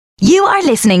You are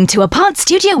listening to a Pod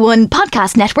Studio One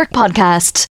Podcast Network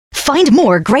podcast. Find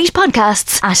more great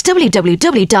podcasts at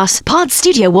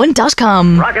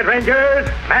www.podstudio1.com. Rocket Rangers,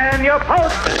 man your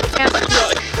post.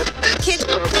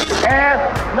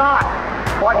 Ask not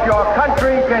what your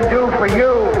country can do for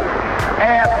you.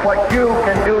 Ask what you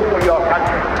can do for your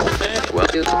country.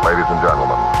 Ladies and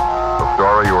gentlemen, the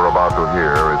story you are about to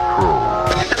hear is true.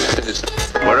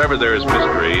 Wherever there is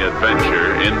mystery,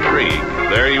 adventure, intrigue,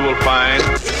 there you will find...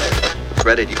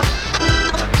 Ready. And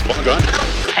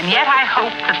yet I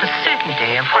hope that the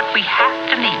certainty of what we have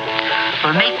to meet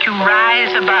will make you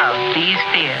rise above these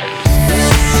fears.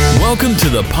 Welcome to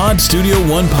the Pod Studio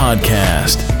One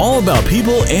podcast, all about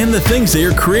people and the things they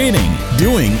are creating,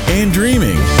 doing, and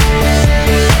dreaming.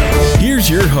 Here's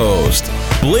your host,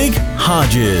 Blake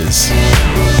Hodges.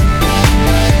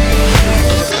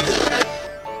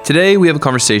 Today, we have a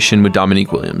conversation with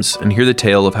Dominique Williams and hear the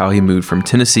tale of how he moved from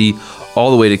Tennessee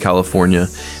all the way to California,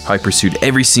 how he pursued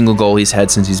every single goal he's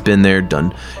had since he's been there,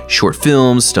 done short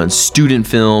films, done student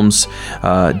films,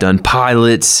 done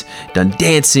pilots, done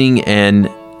dancing, and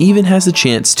even has the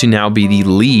chance to now be the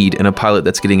lead in a pilot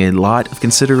that's getting a lot of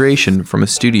consideration from a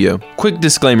studio. Quick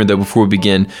disclaimer though before we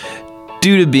begin.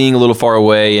 Due to being a little far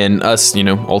away and us,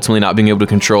 ultimately not being able to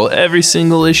control every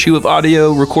single issue of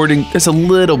audio recording, there's a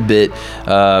little bit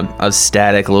of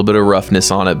static, a little bit of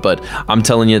roughness on it, but I'm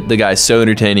telling you, the guy's so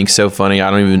entertaining, so funny, I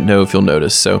don't even know if you'll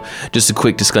notice. So just a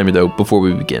quick disclaimer though, before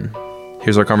we begin.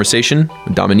 Here's our conversation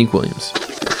with Dominique Williams.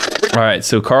 All right,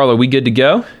 so Carl, are we good to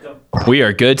go? We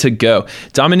are good to go.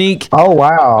 Dominique. Oh,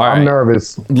 wow. Right. I'm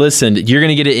nervous. Listen, you're going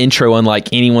to get an intro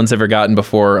unlike anyone's ever gotten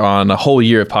before on a whole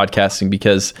year of podcasting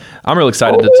because I'm real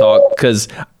excited to talk because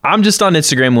I'm just on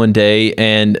Instagram one day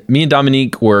and me and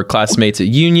Dominique were classmates at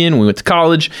Union. We went to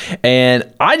college and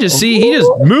I just see he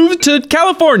just moved to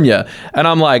California. And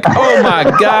I'm like, oh my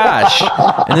gosh.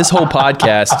 And this whole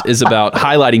podcast is about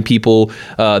highlighting people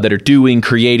that are doing,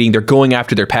 creating, they're going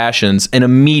after their passions. And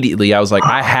immediately I was like,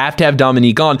 I have to have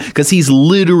Dominique on because he's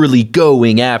literally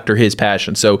going after his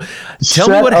passion. So tell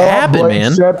me what happened, Blake,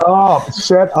 man. Shut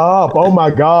up. Oh my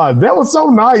God. That was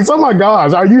so nice. Oh my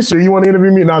gosh. Are you sure you want to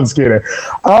interview me? No, I'm just kidding.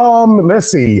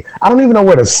 Let's see. I don't even know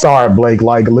where to start, Blake.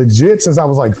 Like legit, since I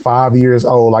was like 5 years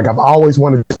old, like I've always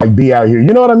wanted to be out here.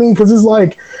 You know what I mean? Because it's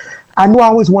like I knew I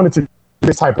always wanted to do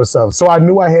this type of stuff. So I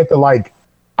knew I had to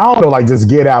just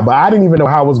get out. But I didn't even know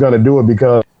how I was going to do it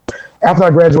because after I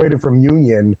graduated from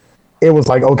Union, it was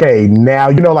like, okay,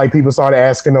 now, people started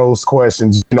asking those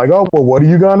questions. Like, oh, well, what are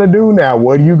you going to do now?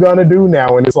 What are you going to do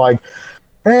now? And it's like,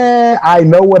 I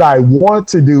know what I want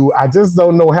to do. I just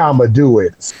don't know how I'm going to do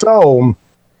it. So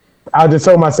I just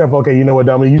told myself, okay, you know what,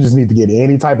 Dominic, you just need to get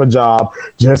any type of job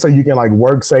just so you can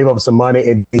work, save up some money,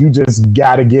 and you just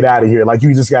got to get out of here. Like,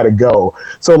 you just got to go.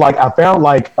 So I found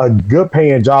a good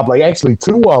paying job, actually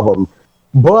two of them.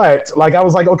 But I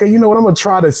was like, okay, you know what, I'm going to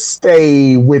try to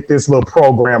stay with this little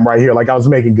program right here. I was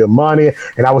making good money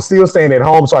and I was still staying at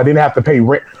home, so I didn't have to pay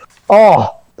rent.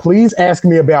 Oh, please ask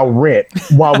me about rent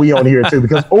while we on here too,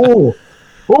 because, but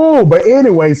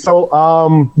anyway, so,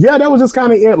 that was just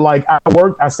kind of it.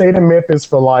 I stayed in Memphis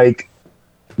for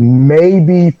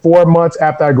maybe 4 months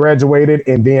after I graduated.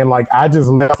 And then I just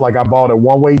left, I bought a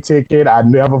one-way ticket. I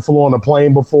never flew on a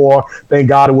plane before. Thank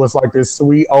God it was this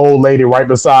sweet old lady right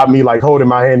beside me, holding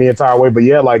my hand the entire way. But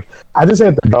yeah, I just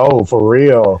had to go for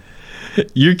real.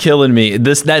 You're killing me.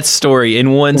 That story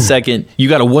in 1 second, you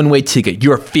got a one-way ticket.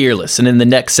 You're fearless. And in the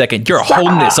next second, you're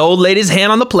holding this old lady's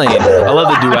hand on the plane. I love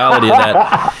the duality of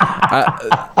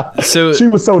that. So she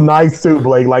was so nice too,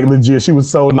 Blake. Legit, she was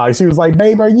so nice. She was like,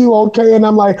 "Babe, are you okay?" And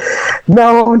I'm like,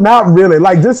 "No, not really."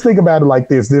 Just think about it like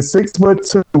this: this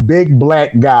 6'2" big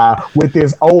black guy with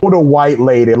this older white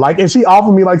lady. And she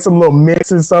offered me some little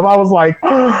mints and stuff. I was like,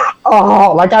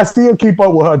 oh, I still keep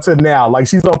up with her to now.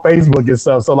 She's on Facebook and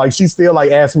stuff. So she still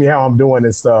asks me how I'm doing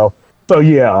and stuff. So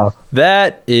yeah,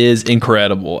 that is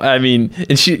incredible. I mean,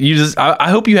 and I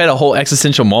hope you had a whole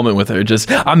existential moment with her. Just,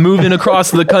 I'm moving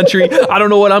across the country. I don't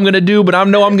know what I'm going to do, but I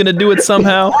know I'm going to do it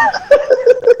somehow.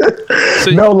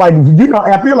 So, no, I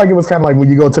feel like it was kind of when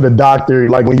you go to the doctor,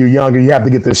 when you're younger, you have to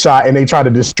get the shot and they try to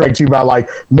distract you by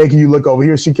making you look over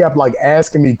here. She kept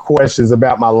asking me questions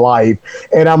about my life.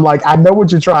 And I'm like, I know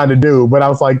what you're trying to do, but I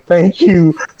was like, thank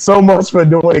you so much for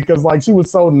doing it. Cause she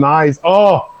was so nice.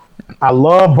 Oh, I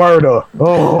love Berta.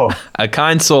 Oh. A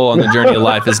kind soul on the journey of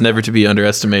life is never to be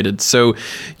underestimated. So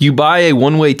you buy a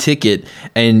one-way ticket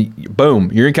and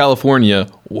boom, you're in California.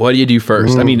 what do you do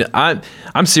first? I mean,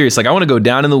 I'm serious. Like, I want to go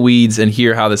down in the weeds and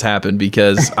hear how this happened,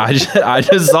 because I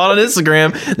just saw it on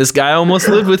Instagram. This guy I almost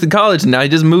lived with in college, and now he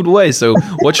just moved away. So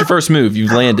what's your first move?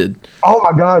 You've landed. Oh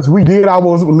my gosh, we did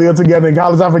almost live together in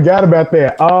college. I forgot about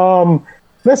that.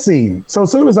 Let's see. So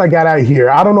as soon as I got out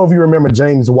here, I don't know if you remember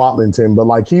James Watlington, but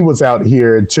like he was out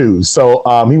here too. So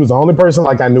he was the only person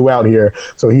like I knew out here.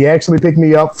 So he actually picked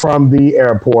me up from the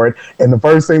airport. And the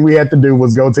first thing we had to do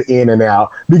was go to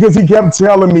In-N-Out, because he kept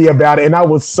telling me about it. And I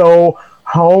was so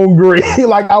hungry.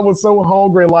 Like I was so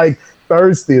hungry, like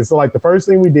thirsty. So like the first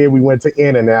thing we did, we went to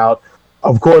In-N-Out.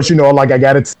 Of course, you know, like I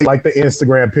got to take like the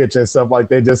Instagram picture and stuff like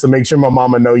that, just to make sure my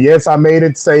mama know, yes, I made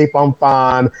it safe. I'm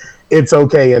fine. It's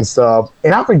okay and stuff.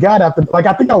 And I forgot after, like,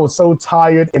 I think I was so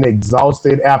tired and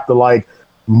exhausted after like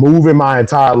moving my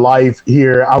entire life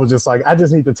here. I was just like, I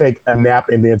just need to take a nap,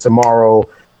 and then tomorrow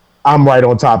I'm right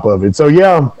on top of it. So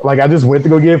yeah, like I just went to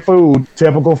go get food.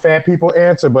 Typical fat people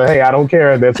answer, but hey, I don't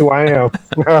care. That's who I am.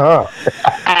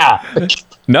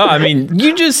 No, I mean,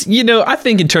 you just, I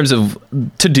think in terms of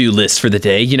to-do lists for the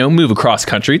day, move across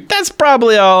country. That's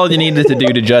probably all you needed to do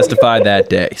to justify that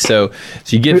day. So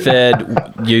you get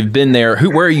fed, you've been there.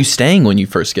 Where are you staying when you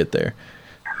first get there?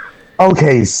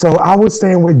 Okay, so I was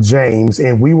staying with James,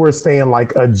 and we were staying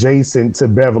like adjacent to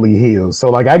Beverly Hills. So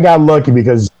like I got lucky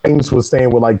because James was staying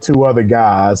with like two other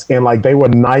guys, and like they were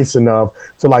nice enough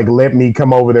to like let me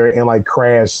come over there and like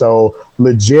crash. So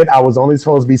legit, I was only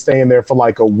supposed to be staying there for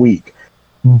like a week.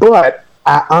 But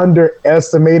I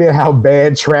underestimated how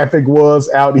bad traffic was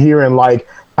out here, and like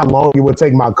how long it would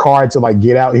take my car to like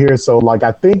get out here. So like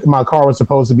I think my car was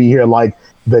supposed to be here like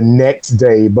the next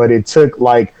day, but it took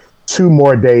like 2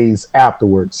 more days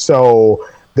afterwards. So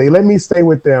they let me stay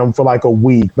with them for like a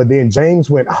week, but then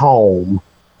James went home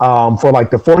for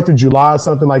like the 4th of July or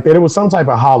something like that. It was some type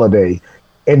of holiday.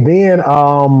 And then,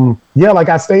 like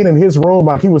I stayed in his room.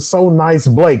 Like he was so nice,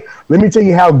 Blake. Let me tell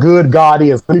you how good God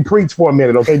is. Let me preach for a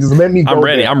minute, okay? Just let me go.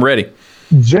 I'm ready.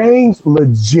 James,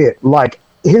 legit, like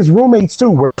his roommates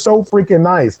too were so freaking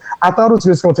nice. I thought it was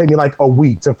just gonna take me like a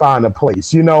week to find a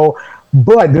place,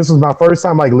 But this was my first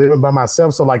time like living by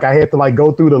myself. So like I had to like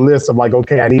go through the list of like,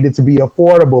 okay, I needed to be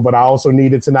affordable, but I also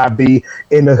needed to not be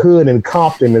in the hood and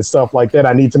Compton and stuff like that.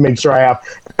 I need to make sure I have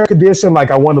air conditioning.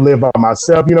 Like I want to live by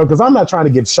myself, because I'm not trying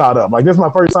to get shot up. Like this is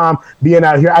my first time being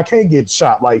out here. I can't get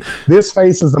shot. Like this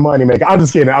face is the money maker. I'm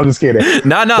just kidding.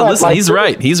 No, listen, like,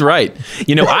 he's right.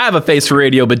 I have a face for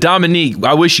radio, but Dominique,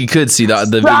 I wish you could see the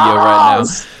video right now.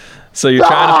 So you're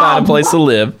trying to find a place to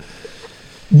live.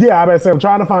 Yeah, I'm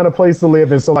trying to find a place to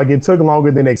live, and so like it took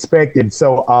longer than expected.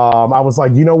 So I was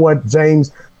like, you know what,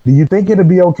 James, do you think it'd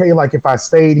be okay like if I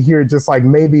stayed here just like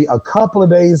maybe a couple of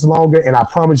days longer, and I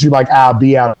promise you like I'll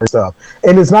be out and stuff.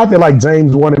 And it's not that like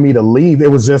James wanted me to leave.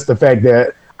 It was just the fact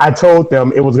that I told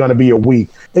them it was going to be a week.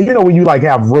 And when you like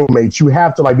have roommates, you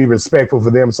have to like be respectful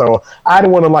for them. So I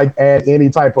didn't want to like add any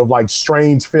type of like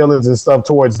strange feelings and stuff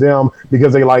towards them,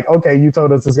 because they like, okay, you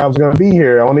told us this guy was going to be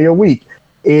here only a week.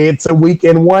 It's a week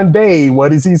and 1 day.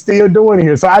 What is he still doing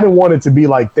here? So I didn't want it to be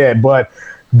like that, but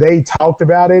they talked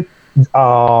about it.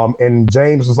 And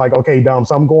James was like, okay, Dom,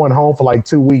 so I'm going home for like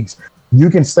 2 weeks. You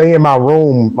can stay in my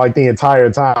room like the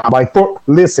entire time. Like for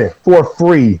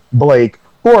free, Blake,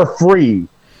 for free.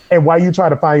 And while you try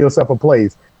to find yourself a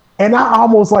place. And I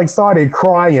almost like started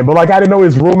crying, but like I didn't know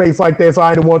his roommates like that, so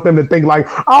I didn't want them to think like,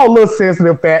 oh, little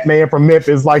sensitive fat man from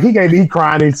Memphis, like he can't be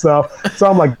crying and stuff. So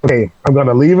I'm like, okay, I'm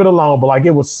gonna leave it alone. But like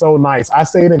it was so nice. I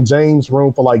stayed in James'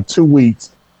 room for like 2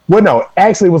 weeks. Well, no,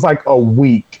 actually it was like a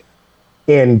week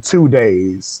and 2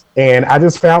 days, and I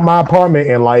just found my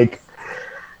apartment, and like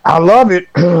I love it.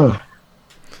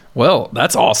 Well,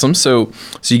 that's awesome. So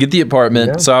you get the apartment.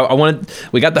 Yeah. So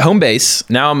we got the home base.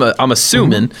 Now I'm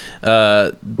assuming you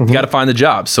got to find the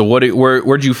job. So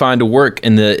where'd you find to work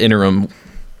in the interim?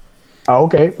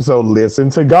 Okay, so listen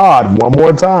to God one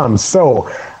more time. So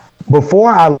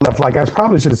before I left, like I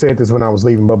probably should have said this when I was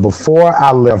leaving, but before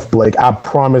I left, Blake, I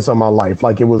promise on my life,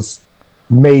 like it was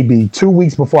maybe 2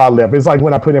 weeks before I left. It's like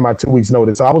when I put in my 2 weeks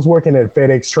notice. So I was working at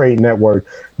FedEx Trade Network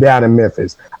down in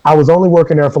Memphis. I was only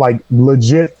working there for like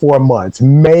legit 4 months,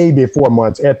 maybe 4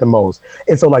 months at the most.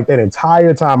 And so like that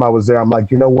entire time I was there, I'm like,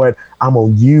 you know what? I'm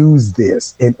going to use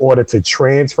this in order to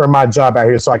transfer my job out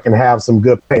here so I can have some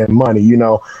good paying money,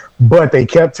 But they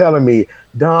kept telling me,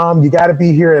 Dom, you got to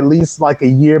be here at least like a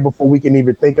year before we can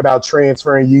even think about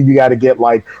transferring you. You got to get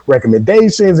like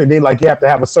recommendations, and then like you have to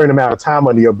have a certain amount of time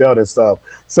under your belt and stuff.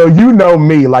 So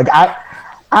me, like I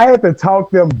had to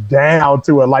talk them down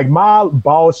to it. Like my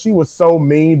boss, she was so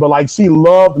mean, but like she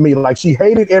loved me. Like she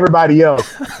hated everybody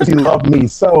else. She loved me.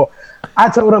 So I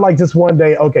told her like just one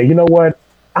day, okay, you know what?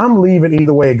 I'm leaving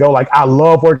either way it go. Like, I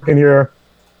love working here.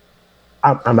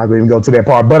 I'm not going to even go to that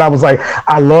part, but I was like,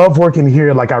 I love working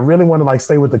here. Like, I really want to like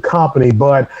stay with the company,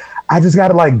 but I just got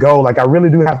to like go. Like, I really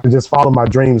do have to just follow my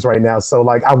dreams right now. So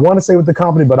like, I want to stay with the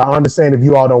company, but I understand if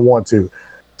you all don't want to.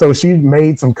 So she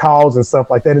made some calls and stuff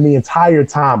like that. And the entire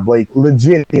time, Blake,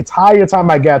 legit, the entire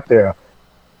time I got there,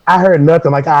 I heard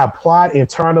nothing. Like, I applied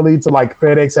internally to like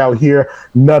FedEx out here,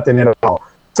 nothing at all.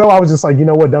 So I was just like, you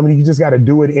know what, Dominique, you just got to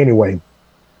do it anyway.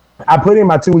 I put in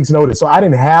my 2 weeks notice. So I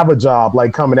didn't have a job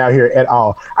like coming out here at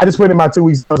all. I just put in my 2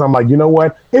 weeks notice. I'm like, you know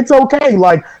what? It's okay.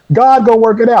 Like, God go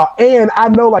work it out. And I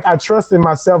know, like, I trust in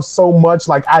myself so much.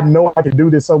 Like, I know I can do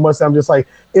this so much. I'm just like,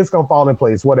 it's going to fall in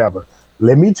place, whatever.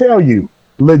 Let me tell you,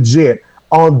 legit,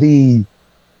 on the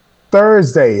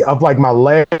Thursday of like my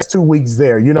last 2 weeks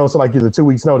there, you know, so like the 2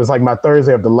 weeks notice, like my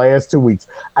Thursday of the last 2 weeks,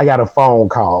 I got a phone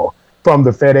call from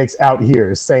the FedEx out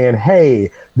here saying,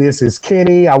 hey, this is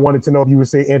Kenny. I wanted to know if you were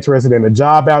still interested in a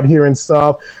job out here and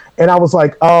stuff. And I was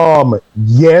like,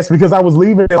 yes, because I was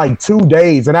leaving in like 2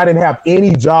 days and I didn't have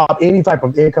any job, any type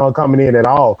of income coming in at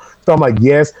all. So I'm like,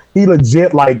 yes. He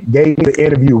legit like gave me the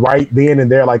interview right then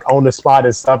and there, like on the spot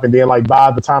and stuff. And then like by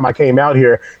the time I came out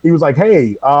here, he was like,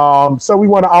 hey, so we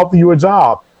want to offer you a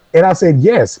job. And I said,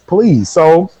 yes, please.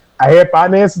 So I had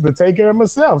finances to take care of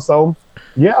myself. So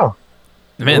yeah.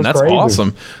 Man, that's crazy.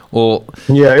 awesome. Well,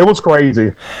 yeah, it was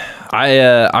crazy.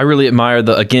 I really admire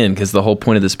because the whole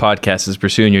point of this podcast is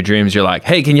pursuing your dreams. You're like,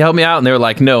 hey, can you help me out? And they were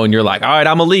like, no. And you're like, all right,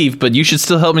 I'm gonna leave, but you should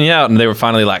still help me out. And they were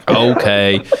finally like,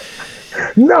 okay.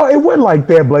 No, it wasn't like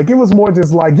that, Blake. It was more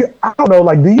just like, I don't know,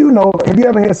 like, have you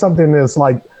ever had something that's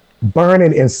like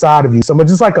burning inside of you? So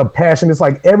just like a passion. It's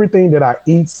like everything that I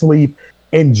eat, sleep,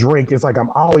 and drink. It's like I'm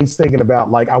always thinking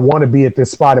about, like, I want to be at this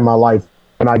spot in my life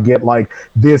when I get like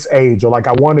this age, or like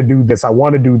I want to do this, I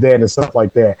want to do that, and stuff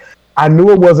like that. I knew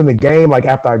it wasn't a game like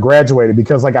after I graduated,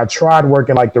 because like I tried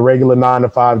working like the regular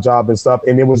 9-to-5 job and stuff,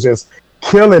 and it was just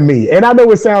killing me. And I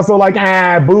know it sounds so like,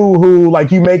 boo-hoo,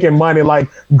 like you making money, like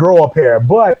grow up here.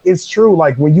 But it's true.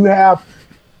 Like when you have,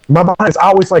 my mind is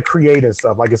always like creating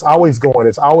stuff. Like it's always going,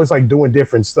 it's always like doing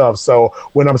different stuff. So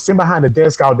when I'm sitting behind the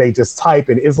desk all day just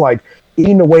typing, it's like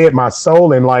eating away at my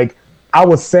soul. And like, I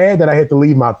was sad that I had to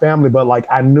leave my family, but like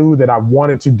I knew that I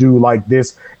wanted to do like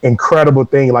this incredible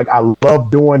thing. Like I love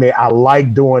doing it. I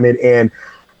like doing it. And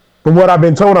from what I've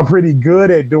been told, I'm pretty good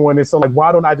at doing it. So like,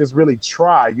 why don't I just really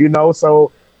try, you know?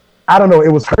 So I don't know.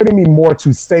 It was hurting me more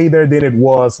to stay there than it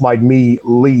was like me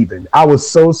leaving. I was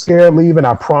so scared leaving.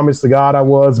 I promised to God I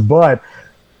was, but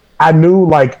I knew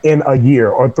like in a year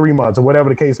or 3 months or whatever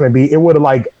the case may be, it would have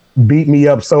like beat me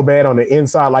up so bad on the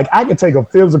inside. Like I can take a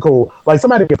physical, like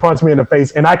somebody can punch me in the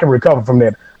face and I can recover from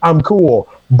that. I'm cool.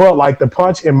 But like the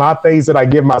punch in my face that I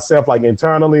give myself like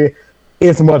internally,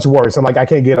 it's much worse. And like, I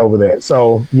can't get over that.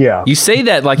 So yeah. You say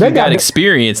that like you got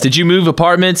experience. Did you move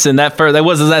apartments and that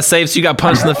wasn't that safe? So you got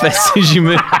punched in the face as you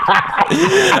moved?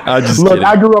 I'm just Look, kidding.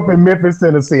 I grew up in Memphis,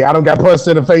 Tennessee. I don't got punched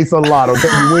in the face a lot. Okay,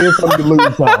 you win some, you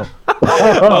lose some.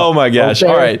 Oh my gosh.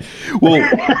 Okay. All right.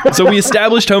 Well, so we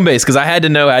established home base because I had to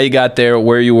know how you got there,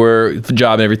 where you were, the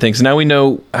job and everything. So now we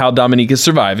know how Dominique is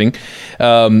surviving.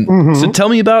 So tell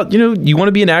me about, you want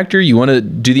to be an actor, you want to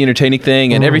do the entertaining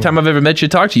thing. And every time I've ever met you,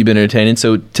 talked to you, you've been entertaining.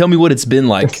 So tell me what it's been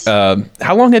like.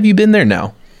 How long have you been there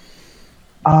now?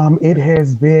 It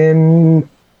has been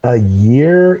a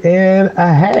year and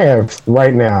a half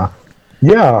right now.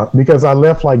 Yeah, because I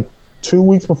left like 2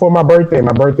 weeks before my birthday.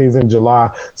 My birthday is in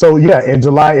July. So yeah, in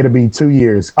July, it'll be 2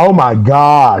 years. Oh my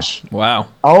gosh. Wow.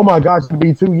 Oh my gosh, it'll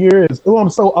be 2 years. Oh, I'm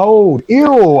so old.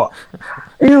 Ew.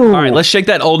 Ew. All right, let's shake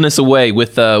that oldness away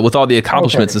with all the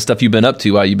accomplishments and stuff you've been up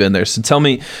to while you've been there. So tell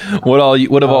me, what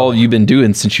have all you been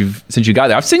doing since you got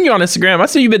there? I've seen you on Instagram.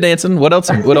 I've seen you been dancing. What else?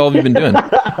 What all have you been doing?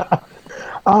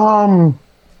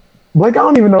 Like, I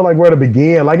don't even know like where to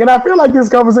begin. Like, and I feel like this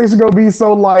conversation gonna be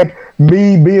so like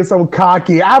me being so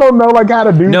cocky. I don't know like how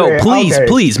to do that. No,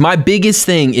 please. My biggest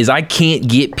thing is I can't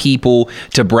get people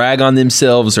to brag on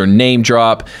themselves or name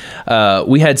drop.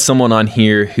 We had someone on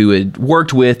here who had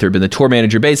worked with or been the tour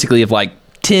manager basically of like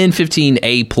 10, 15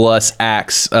 A+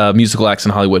 acts, musical acts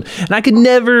in Hollywood. And I could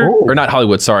never, or not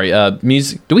Hollywood, sorry,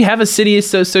 music. Do we have a city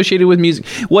associated with music?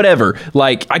 Whatever.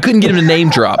 Like, I couldn't get him to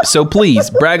name drop. So please,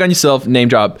 brag on yourself, name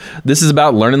drop. This is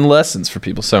about learning the lessons for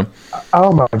people. So.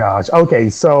 Oh my gosh. Okay,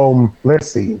 so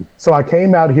let's see. So I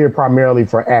came out here primarily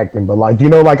for acting, but like,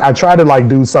 like I try to like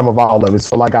do some of all of it.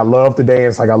 So like, I love to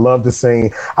dance, like I love to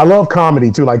sing. I love comedy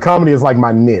too. Like comedy is like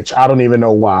my niche. I don't even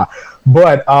know why.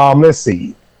 But let's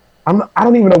see. I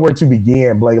don't even know where to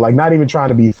begin, Blake. Like, not even trying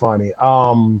to be funny.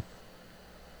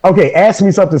 Okay, ask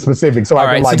me something specific. So all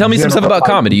right, so tell me some stuff about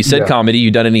comedy. You said comedy. You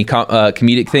done any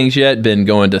comedic things yet? Been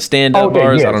going to stand-up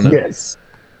bars? Yes, I don't know. Yes.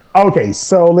 Okay,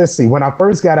 so let's see. When I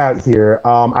first got out here,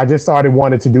 I just started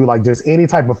wanting to do like just any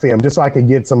type of film, just so I could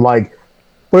get some like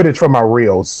footage from my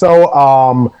reels. So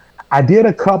I did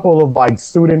a couple of like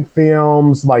student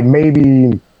films, like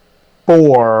maybe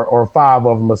 4 or 5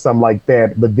 of them or something like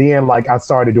that. But then like I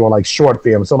started doing like short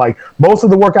films. So like most of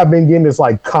the work I've been getting is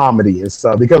like comedy and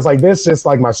stuff, because like that's just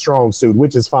like my strong suit,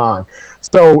 which is fine.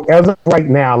 So as of right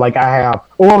now, like I have,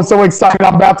 I'm so excited.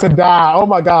 I'm about to die. Oh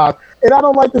my God. And I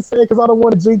don't like to say it because I don't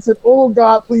want to jinx it. Oh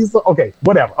God, please. Okay,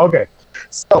 whatever. Okay.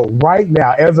 So right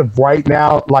now, as of right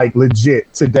now, like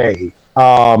legit today,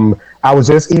 I was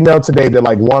just emailed today that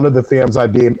like one of the films I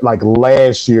did like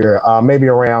last year, maybe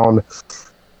around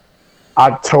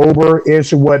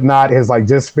October-ish or whatnot, has like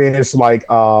just finished like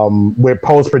with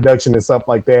post-production and stuff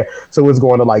like that. So it's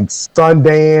going to like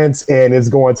Sundance, and it's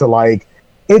going to like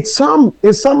it's some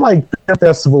like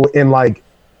festival in like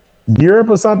Europe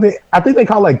or something. I think they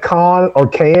call it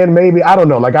like Cannes maybe. I don't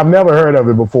know. Like I've never heard of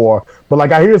it before, but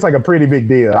like I hear it's like a pretty big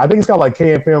deal. I think it's called like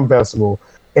Cannes Film Festival.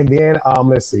 And then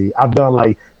let's see, I've done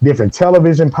like different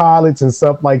television pilots and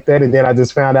stuff like that. And then I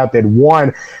just found out that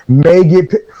one may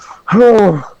get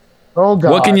Oh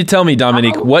God. What can you tell me,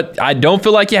 Dominique? I don't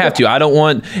feel like you have to. I don't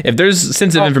want, if there's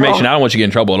sensitive information, I don't want you to get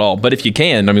in trouble at all. But if you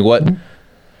can, I mean, what?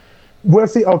 Well,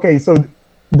 see, okay, so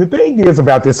the thing is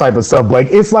about this type of stuff, Blake,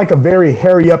 it's like a very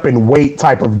hurry up and wait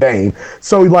type of game.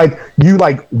 So like you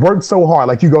like work so hard,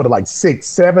 like you go to like 6,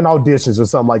 7 auditions or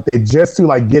something like that just to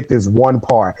like get this one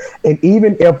part. And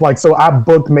even if like, so I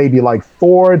booked maybe like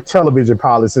 4 television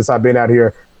pilots since I've been out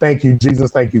here. Thank you,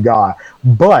 Jesus. Thank you, God.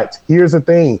 But here's the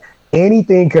thing.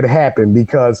 Anything could happen,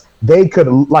 because they could,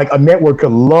 like a network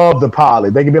could love the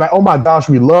pilot. They could be like, oh my gosh,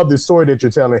 we love this story that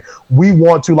you're telling. We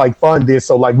want to like fund this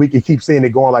so like we can keep seeing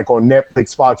it going like on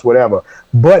Netflix, Fox, whatever.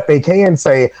 But they can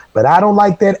say, but I don't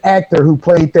like that actor who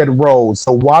played that role.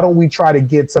 So why don't we try to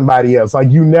get somebody else? Like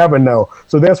you never know.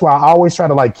 So that's why I always try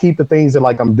to like keep the things that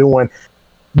like I'm doing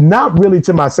not really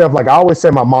to myself. Like I always say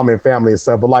my mom and family and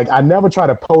stuff, but like I never try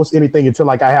to post anything until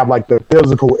like I have like the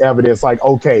physical evidence. Like,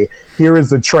 okay, here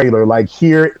is the trailer. Like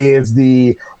here is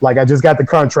the, like I just got the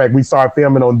contract. We start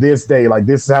filming on this day. Like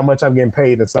this is how much I'm getting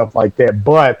paid and stuff like that.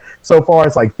 But so far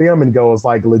as like filming goes,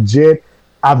 like legit,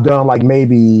 I've done like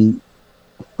maybe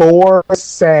 4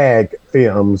 SAG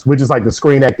films, which is like the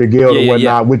Screen Actor Guild or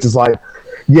whatnot, which is like,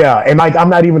 yeah, and like I'm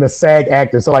not even a SAG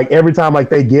actor, so like every time like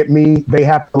they get me, they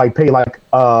have to like pay like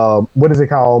what is it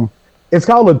called? It's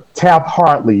called a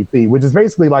Taft-Hartley fee, which is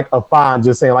basically like a fine,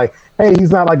 just saying like, hey, he's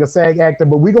not like a SAG actor,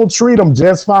 but we gonna treat him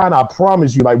just fine. I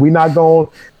promise you. Like we not gonna,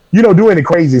 do any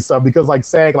crazy stuff, because like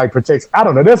SAG like protects. I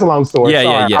don't know. That's a long story. Sorry,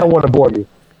 I don't want to bore you.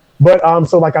 But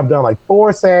so like I've done like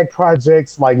 4 SAG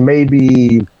projects, like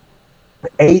maybe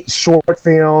 8 short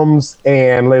films,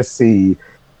 and let's see.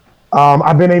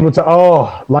 I've been able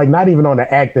to, like not even on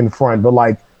the acting front, but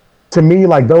like to me,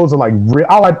 like those are like real.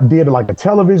 I did like a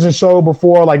television show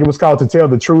before, like it was called To Tell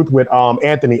the Truth with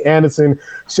Anthony Anderson,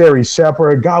 Sherry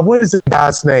Shepherd. God, what is this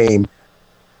guy's name?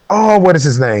 Oh, what is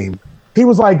his name? He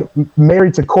was like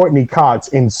married to Courtney Cox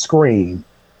in Scream,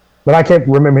 but I can't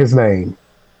remember his name.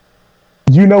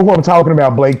 You know who I'm talking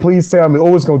about, Blake? Please tell me.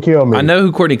 Oh, it's gonna kill me. I know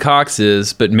who Courtney Cox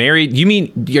is, but married?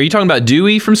 Are you talking about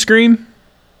Dewey from Scream?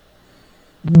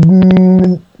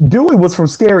 Dewey was from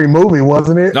Scary Movie,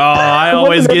 wasn't it? Oh, I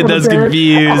always get those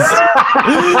confused.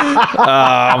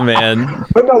 Oh man.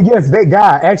 But no, yes, that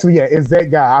guy. Actually, yeah, it's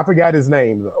that guy. I forgot his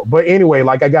name though. But anyway,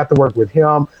 like I got to work with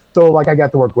him. So like I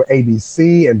got to work with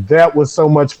ABC, and that was so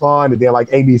much fun. And then like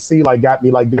ABC like got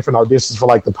me like different auditions for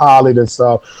like the pilot and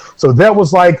stuff. So that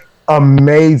was like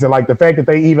amazing. Like the fact that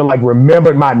they even like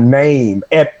remembered my name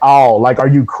at all. Like, are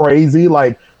you crazy?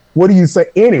 Like, what do you say?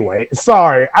 Anyway,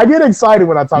 sorry. I get excited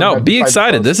when I talk about this. No, be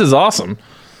excited. This is awesome.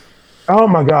 Oh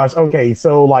my gosh. Okay.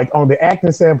 So like on the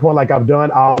acting standpoint, like I've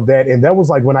done all of that. And that was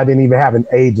like when I didn't even have an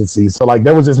agency. So like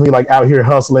that was just me like out here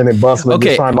hustling and bustling. Okay.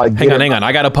 Just trying to, like, hang on.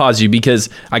 I got to pause you because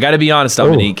I got to be honest,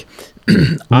 Dominique.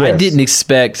 I didn't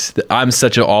expect, I'm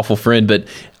such an awful friend, but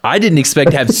I didn't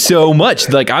expect to have so much.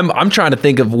 Like I'm trying to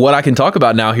think of what I can talk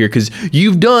about now here, because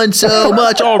you've done so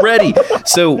much already.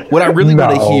 So what I really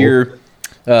want to hear,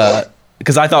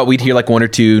 because I thought we'd hear like 1 or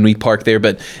 2 and we'd park there,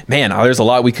 but man, there's a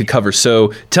lot we could cover.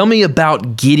 So tell me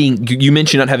about getting, you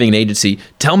mentioned not having an agency.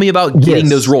 Tell me about getting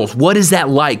those roles. What is that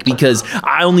like? Because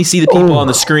I only see the people on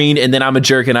the screen and then I'm a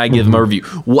jerk and I give them a review.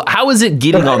 How is it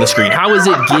getting on the screen? How is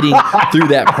it getting through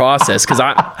that process? Because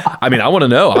I mean, I want to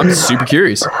know. I'm super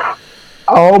curious.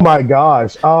 Oh my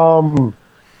gosh.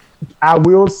 I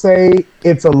will say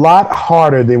it's a lot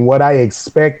harder than what I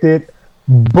expected,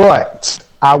 but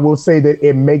I will say that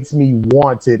it makes me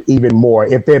want it even more,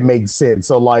 if that makes sense.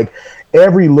 So like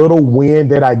every little win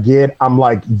that I get, I'm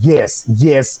like, yes.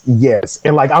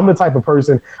 And like, I'm the type of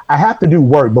person, I have to do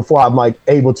work before I'm like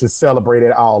able to celebrate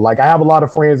it all. Like I have a lot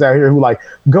of friends out here who like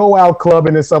go out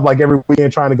clubbing and stuff like every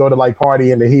weekend, trying to go to like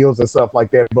party in the hills and stuff like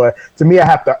that. But to me, I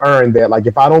have to earn that. Like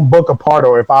if I don't book a part,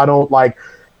 or if I don't like,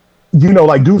 you know,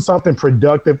 like do something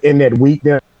productive in that week,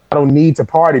 then I don't need to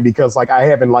party, because like I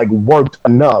haven't like worked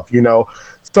enough, you know?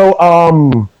 So,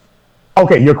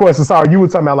 okay, your question, sorry, you were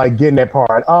talking about like getting that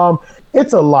part.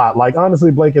 It's a lot. Like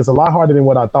honestly, Blake, it's a lot harder than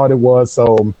what I thought it was.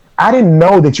 So I didn't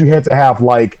know that you had to have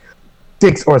like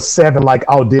 6 or 7 like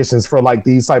auditions for like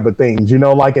these type of things, you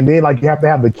know, like, and then like you have to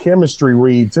have the chemistry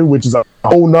read too, which is a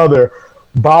whole nother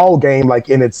ball game like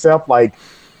in itself. Like,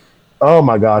 oh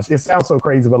my gosh, it sounds so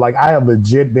crazy, but like I have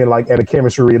legit been like at a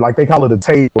chemistry read, like they call it a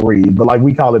table read, but like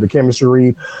we call it a chemistry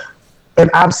read. And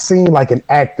I've seen like an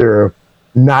actor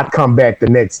not come back the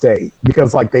next day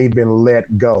because like they've been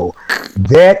let go.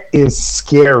 That is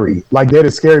scary. Like that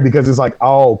is scary, because it's like,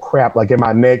 oh crap, like am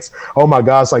I next? Oh my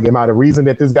gosh, like am I the reason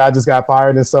that this guy just got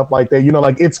fired and stuff like that? You know,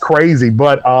 like it's crazy,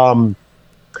 but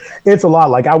it's a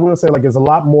lot. Like I will say, like it's a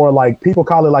lot more, like people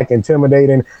call it like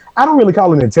intimidating. I don't really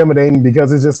call it intimidating,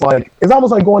 because it's just like, it's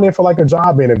almost like going in for like a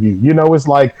job interview. You know, it's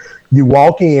like you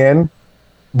walk in,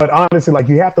 but honestly, like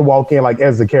you have to walk in like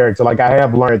as the character. Like I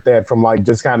have learned that from like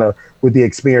just kind of with the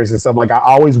experience and stuff. Like I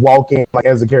always walk in like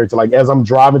as a character. Like as I'm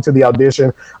driving to the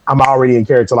audition, I'm already in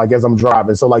character, like as I'm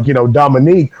driving. So like, you know,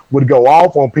 Dominique would go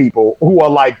off on people who are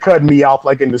like cutting me off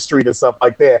like in the street and stuff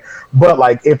like that. But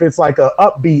like if it's like a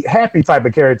upbeat, happy type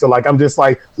of character, like I'm just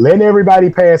like letting everybody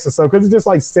pass and stuff, because it just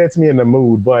like sets me in the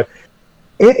mood. But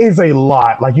it is a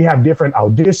lot. Like you have different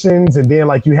auditions, and then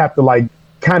like you have to like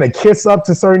kind of kiss up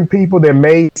to certain people that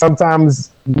may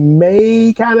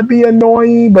kind of be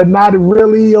annoying, but not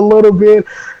really, a little bit.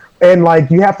 And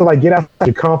like you have to like get out of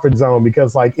your comfort zone,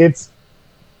 because like it's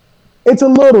a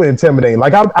little intimidating.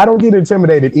 Like I don't get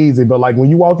intimidated easy, but like when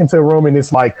you walk into a room and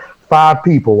it's like 5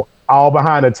 people all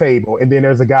behind a table, and then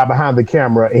there's a guy behind the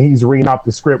camera and he's reading off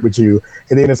the script with you,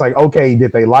 and then it's like, okay,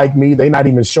 did they like me? They're not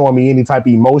even showing me any type of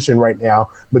emotion right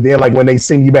now, but then like when they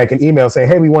send you back an email saying,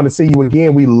 hey, we want to see you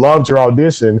again, we loved your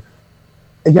audition,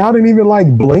 and y'all didn't even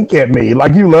like blink at me,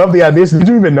 like you loved the audition, did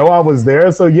you even know I was there?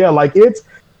 So yeah, like it's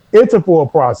a full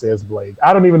process, Blake.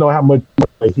 I don't even know how much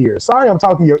I hear. Sorry, I'm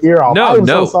talking your ear off. I'm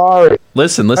so sorry.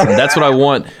 Listen, that's what I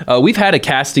want. We've had a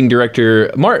casting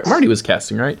director, Marty was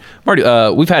casting, right? Marty,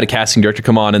 we've had a casting director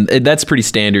come on, and that's pretty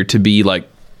standard to be like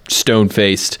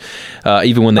stone-faced,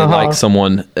 even when they like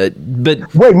someone.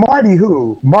 But wait, Marty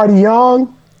who? Marty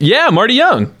Young? Yeah, Marty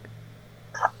Young.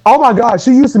 Oh my gosh,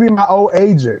 she used to be my old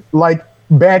agent, like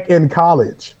back in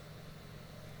college.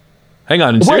 Hang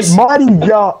on. Wait, Marty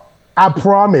Young, I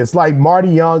promise, like Marty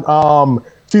Young,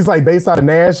 she's like based out of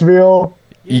Nashville.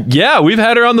 Yeah, we've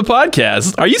had her on the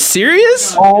podcast. Are you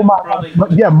serious? Oh my,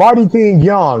 yeah, Marty King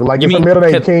Young, like it's a middle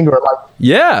name King, or like.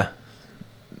 Yeah.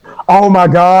 Oh my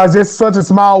gosh, it's such a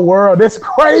small world. It's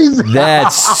crazy.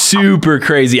 That's super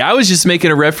crazy. I was just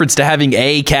making a reference to having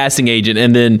a casting agent,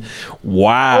 and then,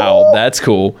 wow, that's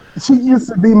cool. She used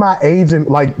to be my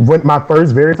agent, like with my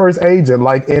very first agent,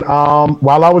 like in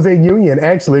while I was at Union.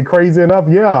 Actually, crazy enough,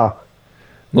 yeah.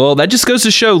 Well, that just goes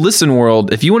to show, listen,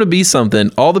 world, if you want to be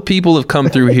something, all the people have come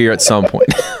through here at some point.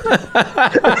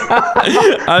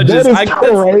 That is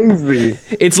crazy.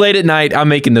 It's late at night. I'm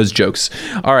making those jokes.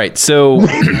 All right, so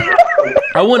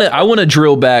I want to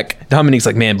drill back. Dominique's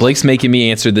like, man, Blake's making me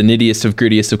answer the nittiest of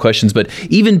grittiest of questions, but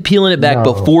even peeling it back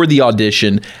before the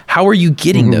audition, how are you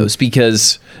getting those?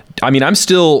 Because I mean,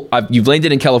 you've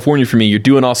landed in California for me. You're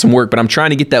doing awesome work, but I'm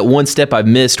trying to get that one step I've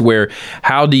missed where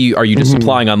are you just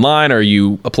applying online? Or are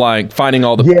you finding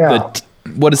all the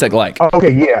what is that like?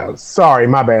 Okay, yeah. Sorry,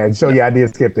 my bad. So yeah, I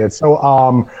did skip that. So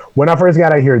when I first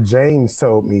got out here, James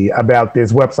told me about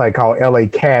this website called LA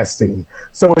Casting.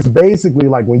 So it's basically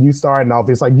like when you starting off,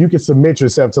 it's like you can submit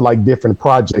yourself to like different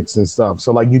projects and stuff.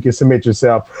 So like you can submit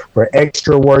yourself for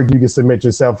extra work, you can submit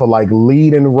yourself for like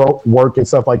lead and work and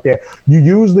stuff like that. You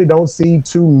usually don't see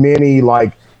too many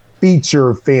like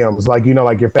feature films, like, you know,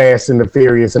 like your Fast and the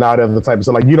Furious and all that other type of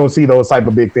stuff. Like you don't see those type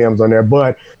of big films on there,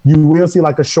 but you will see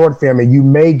like a short film, and you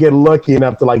may get lucky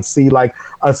enough to like see like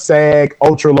a SAG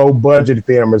ultra low budget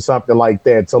film or something like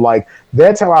that. So like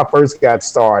that's how I first got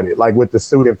started, like with the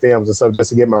student films and stuff, just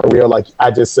to get my reel. Like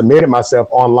I just submitted myself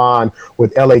online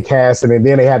with LA Casting, and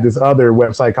then they have this other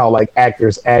website called like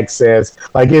Actors Access.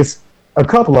 Like it's a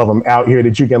couple of them out here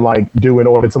that you can like do in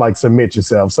order to like submit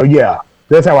yourself. So yeah,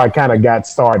 that's how I kind of got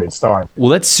started. Well,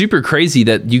 that's super crazy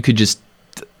that you could just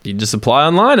you just apply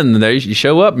online and there you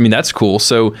show up. I mean, that's cool.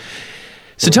 So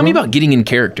tell me about getting in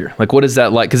character. Like, what is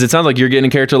that like? Because it sounds like you're getting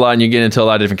in character a lot and you're getting into a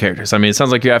lot of different characters. I mean, it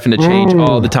sounds like you're having to change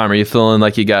all the time. Are you feeling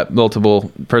like you got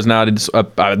multiple personalities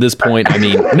at this point? I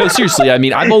mean, no, seriously. I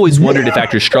mean, I've always wondered if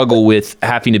actors struggle with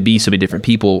having to be so many different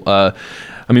people. I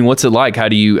mean, what's it like? How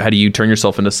do you turn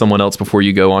yourself into someone else before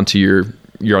you go onto your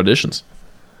auditions?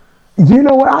 You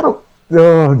know what?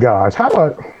 Oh gosh,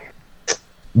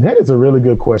 that is a really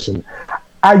good question.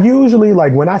 I usually,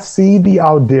 like, when I see the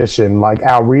audition, like,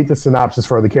 I'll read the synopsis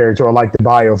for the character or, like, the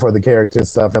bio for the character and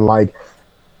stuff. And, like,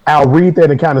 I'll read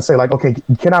that and kind of say, like, okay,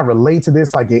 can I relate to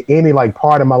this, like, in any, like,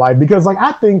 part of my life? Because, like,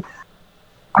 I think,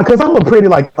 because I'm a pretty,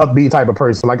 like, upbeat type of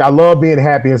person. Like, I love being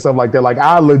happy and stuff like that. Like,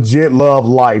 I legit love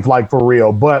life, like, for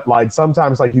real. But, like,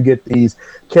 sometimes, like, you get these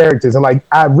characters. And, like,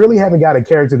 I really haven't got a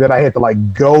character that I had to,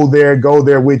 like, go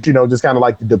there with, you know, just kind of,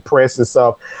 like, depressed and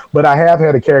stuff. But I have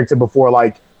had a character before,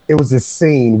 like, it was this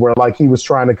scene where, like, he was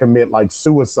trying to commit, like,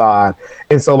 suicide.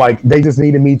 And so, like, they just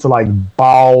needed me to, like,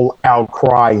 bawl out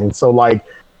crying. So, like,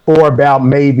 for about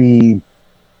maybe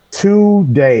 2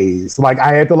 days, like,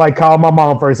 I had to, like, call my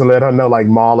mom first and let her know, like,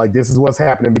 Mom, like, this is what's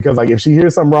happening. Because, like, if she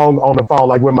hears something wrong on the phone,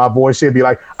 like, with my voice, she'd be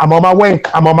like, I'm on my way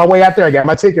out there. I got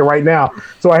my ticket right now.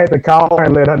 So I had to call her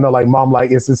and let her know, like, Mom,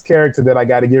 like, it's this character that I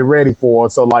got to get ready for.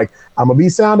 So, like, I'm going to be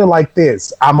sounding like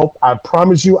this. I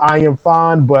promise you I am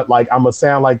fine, but, like, I'm going to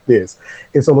sound like this.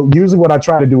 And so usually what I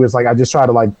try to do is, like, I just try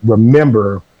to, like,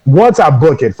 remember once I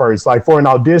book it first. Like, for an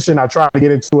audition, I try to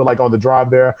get into it, like, on the drive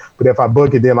there. But if I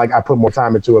book it, then, like, I put more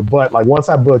time into it. But, like, once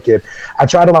I book it, I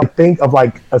try to, like, think of,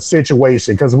 like, a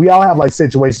situation. Because we all have, like,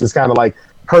 situations kind of, like,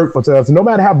 hurtful to us. No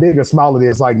matter how big or small it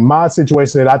is, like, my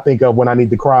situation that I think of when I need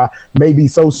to cry may be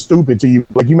so stupid to you.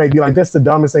 Like, you may be like, that's the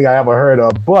dumbest thing I ever heard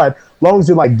of. But as long as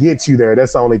it, like, gets you there,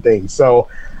 that's the only thing. So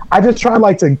I just try,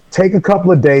 like, to take a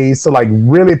couple of days to, like,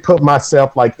 really put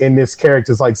myself, like, in this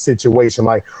character's, like, situation.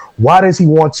 Like, why does he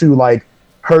want to, like,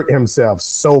 hurt himself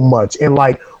so much? And,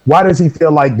 like, why does he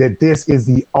feel like that this is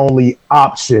the only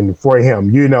option for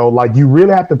him? You know, like, you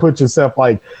really have to put yourself,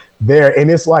 like, there. And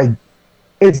it's, like,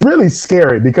 it's really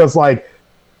scary because, like,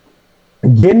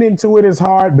 getting into it is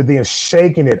hard, but then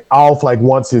shaking it off, like,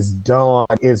 once it's done,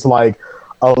 it's, like,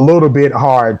 a little bit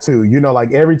hard too. You know,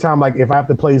 like, every time, like, if I have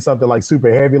to play something, like,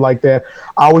 super heavy like that,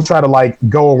 I always try to, like,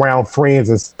 go around friends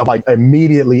and stuff, like,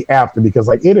 immediately after, because,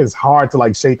 like, it is hard to,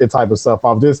 like, shake that type of stuff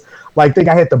off. Just, like, think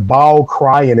I had to bawl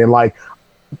crying. And, like,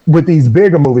 with these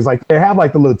bigger movies, like, they have,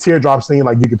 like, the little teardrop scene,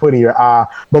 like, you can put in your eye,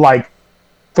 but, like,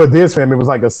 for this film, it was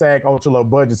like a SAG ultra low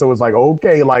budget. So it's like,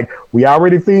 okay, like, we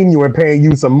already feeding you and paying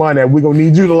you some money. We're going to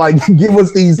need you to, like, give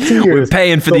us these tears. We're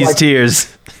paying for these, like,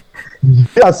 tears.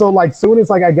 Yeah. So, like, soon as,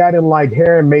 like, I got in, like,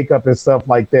 hair and makeup and stuff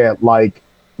like that, like,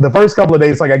 the first couple of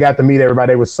days, like, I got to meet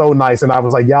everybody. They were so nice. And I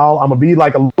was like, y'all, I'm going to be,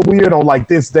 like, a little weird on, like,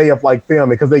 this day of, like,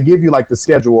 filming. Because they give you, like, the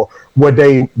schedule, what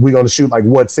day we're going to shoot, like,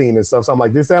 what scene and stuff. So I'm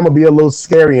like, this day I'm going to be a little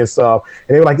scary and stuff.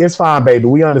 And they were like, it's fine, baby.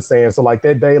 We understand. So, like,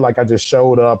 that day, like, I just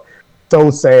showed up. So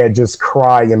sad, just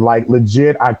crying, like,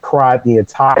 legit. I cried the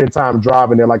entire time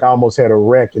driving there, like, I almost had a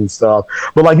wreck and stuff.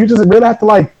 But, like, you just really have to,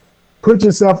 like, put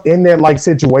yourself in that, like,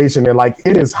 situation. And, like,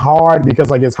 it is hard because,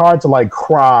 like, it's hard to, like,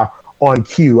 cry on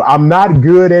cue. I'm not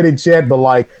good at it yet, but,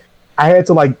 like, I had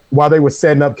to, like, while they were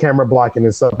setting up camera blocking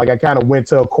and stuff, like, I kind of went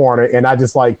to a corner and I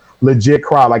just, like, legit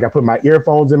cried. Like, I put my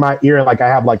earphones in my ear and, like, I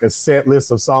have, like, a set list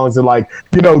of songs that, like,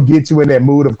 you know, get you in that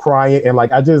mood of crying. And,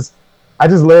 like, I just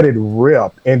let it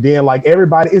rip. And then, like,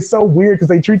 everybody, it's so weird because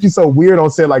they treat you so weird on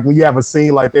set. Like, when you have a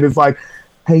scene like that, it's like,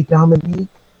 hey, Dominique,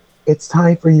 it's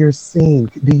time for your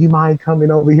scene. Do you mind coming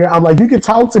over here? I'm like, you can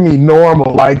talk to me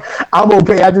normal. Like, I'm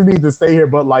okay. I just need to stay here.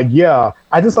 But, like, yeah,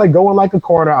 I just, like, go in, like, a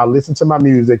corner. I listen to my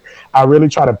music. I really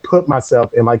try to put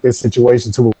myself in, like, this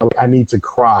situation to where, like, I need to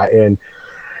cry. And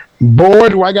boy,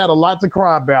 do I got a lot to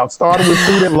cry about. Starting with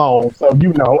student loans, so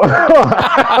you know.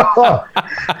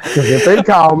 Because if they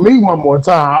call me one more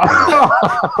time.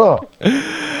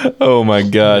 Oh my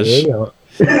gosh. Yeah.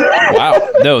 Wow.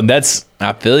 No,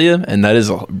 I feel you, and that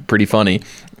is pretty funny.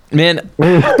 Man,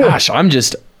 gosh, I'm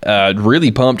just really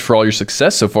pumped for all your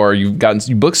success so far. You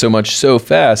booked so much so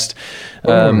fast.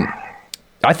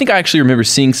 I think I actually remember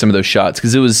seeing some of those shots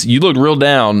because you looked real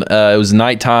down. It was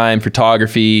nighttime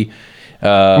photography.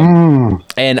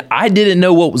 And I didn't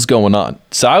know what was going on.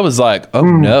 So I was like, oh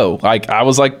no. Like, I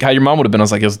was like how your mom would have been. I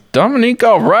was like, is Dominique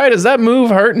all right? Is that move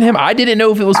hurting him? I didn't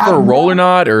know if it was for a role or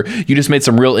not, or you just made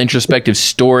some real introspective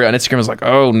story on Instagram. I was like,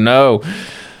 oh no.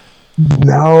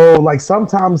 No, like,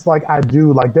 sometimes, like, I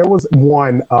do. Like, there was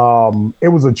one, it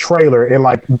was a trailer, and,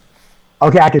 like,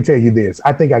 okay, I can tell you this.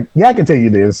 I can tell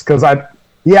you this because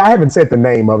Yeah, I haven't said the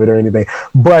name of it or anything,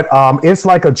 but it's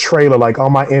like a trailer, like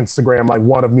on my Instagram, like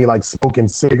one of me like smoking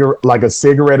like a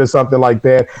cigarette or something like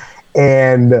that.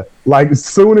 And like as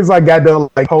soon as I got done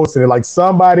like posting it, like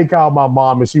somebody called my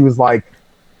mom and she was like,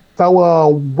 "So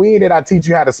when did I teach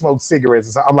you how to smoke cigarettes?"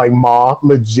 And so I'm like, "Mom,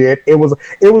 legit, it was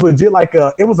legit like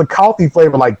it was a coffee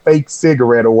flavor, like fake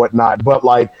cigarette or whatnot." But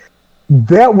like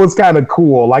that was kind of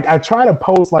cool. Like I try to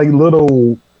post like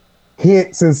little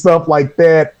hints and stuff like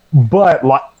that. But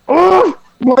like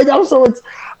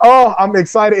I'm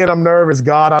excited and I'm nervous.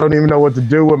 God, I don't even know what to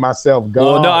do with myself. God.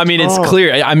 Well, no, I mean it's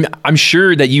clear. I'm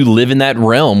sure that you live in that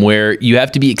realm where you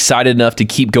have to be excited enough to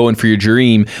keep going for your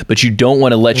dream, but you don't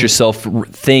want to let yourself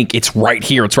think it's right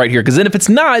here. It's right here. Because then if it's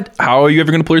not, how are you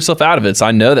ever going to pull yourself out of it? So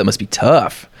I know that must be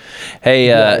tough.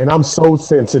 Hey, and I'm so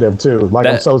sensitive too. Like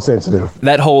I'm so sensitive.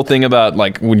 That whole thing about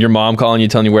like when your mom calling you,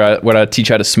 telling you what I teach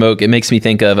how to smoke, it makes me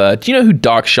think of. Do you know who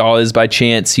Doc Shaw is by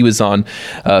chance? He was on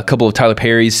a couple of Tyler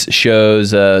Perry's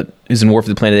shows. He was in War for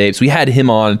the Planet of the Apes. We had him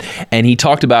on, and he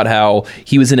talked about how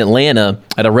he was in Atlanta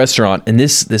at a restaurant, and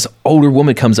this older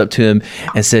woman comes up to him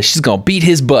and says she's gonna beat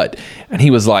his butt, and he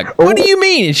was like, "What do you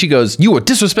mean?" And she goes, "You were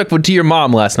disrespectful to your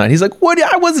mom last night." He's like, "What?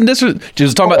 I wasn't disrespectful." She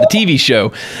was talking about the TV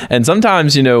show, and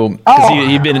sometimes because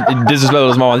he'd been disrespectful to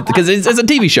his mom because it's a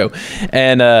TV show,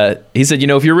 and he said,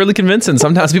 if you're really convincing,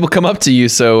 sometimes people come up to you.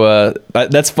 So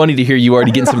that's funny to hear you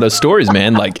already getting some of those stories,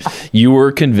 man. Like you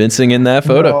were convincing in that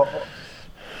photo. No.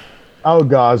 Oh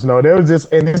gosh, no, there was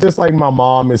just, and it's just like my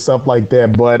mom and stuff like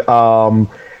that. But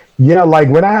yeah, like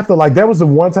when I have to, like, that was the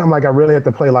one time like I really had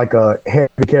to play like a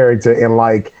heavy character, and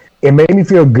like it made me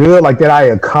feel good, like that I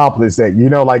accomplished that.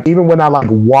 Like even when I like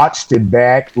watched it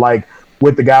back, like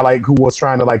with the guy like who was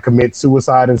trying to like commit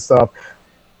suicide and stuff,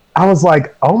 I was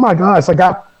like, oh my gosh, like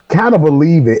I kind of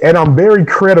believe it, and I'm very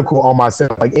critical on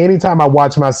myself. Like anytime I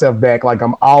watch myself back, like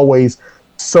I'm always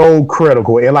so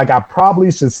critical, and like I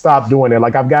probably should stop doing it.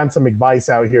 Like I've gotten some advice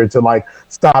out here to like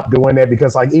stop doing that,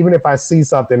 because like even if I see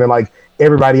something and like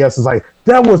everybody else is like,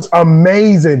 "That was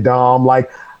amazing, Dom," like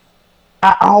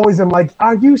I always am like,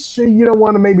 "Are you sure you don't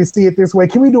want to maybe see it this way?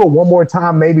 Can we do it one more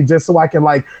time, maybe just so I can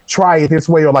like try it this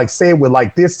way, or like say it with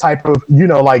like this type of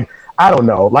like I don't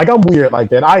know. Like I'm weird like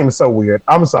that. I am so weird.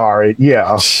 I'm sorry.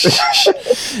 Yeah."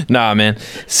 Nah, man.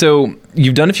 So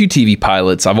you've done a few TV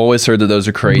pilots. I've always heard that those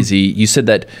are crazy. You said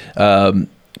that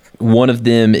one of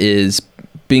them is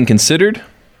being considered.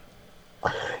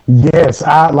 Yes,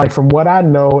 like from what I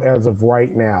know as of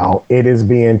right now, it is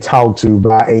being talked to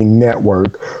by a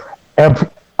network.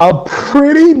 A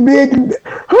pretty big.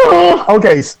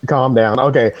 Okay, calm down.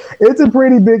 Okay, it's a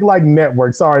pretty big like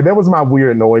network. Sorry, that was my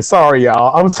weird noise. Sorry,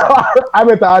 y'all. I'm sorry. I'm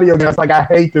at the audio guys. Like I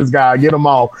hate this guy. Get him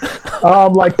off.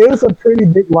 Like it's a pretty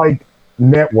big like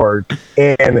network,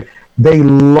 and they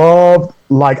love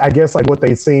like I guess like what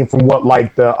they seen from what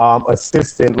like the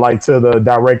assistant like to the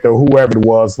director, whoever it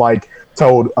was, like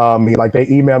told me. Like they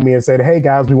emailed me and said, "Hey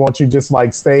guys, we want you to just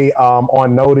like stay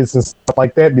on notice and stuff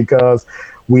like that, because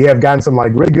we have gotten some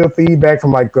like really good feedback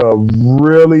from like a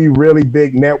really, really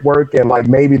big network, and like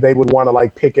maybe they would want to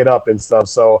like pick it up and stuff."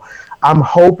 So I'm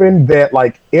hoping that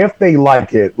like if they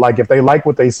like it, like if they like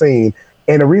what they seen,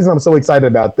 and the reason I'm so excited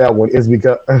about that one is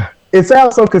because it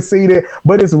sounds so conceited,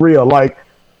 but it's real. Like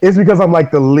it's because I'm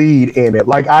like the lead in it.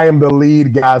 Like I am the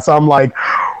lead guy. So I'm like,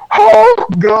 oh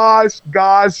gosh,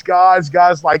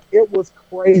 like it was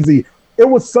crazy. It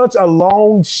was such a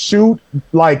long shoot,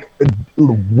 like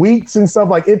weeks and stuff.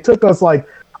 Like it took us like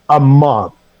a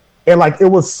month, and like it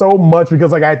was so much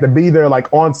because like I had to be there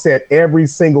like on set every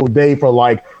single day for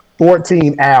like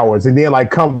 14 hours, and then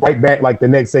like come right back like the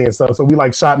next day and stuff. So we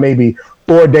like shot maybe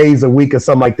 4 days a week or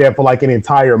something like that for like an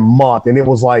entire month, and it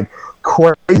was like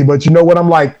crazy. But you know what? I'm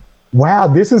like, wow,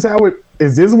 this is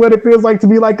what it feels like to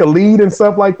be like a lead and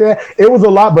stuff like that? It was a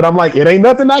lot, but I'm like, it ain't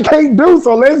nothing I can't do,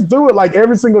 so let's do it. Like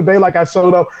every single day, like I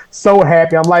showed up so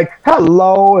happy. I'm like,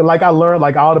 hello, and like I learned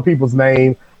like all the people's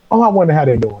names. Oh, I wonder how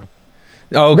they're doing.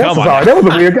 Oh, come on. Sorry. That was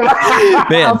a weird guy.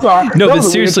 Man, I'm sorry. No, but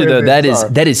seriously though,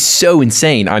 that is so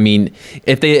insane. I mean,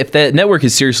 if that network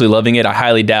is seriously loving it, I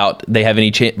highly doubt they have any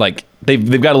chance. Like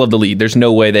they've got to love the lead. There's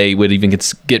no way they would even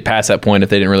get past that point if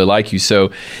they didn't really like you.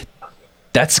 So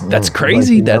that's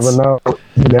crazy. Like,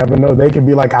 you never know. They can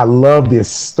be like, I love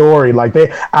this story. Like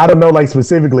I don't know, like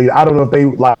specifically, I don't know if they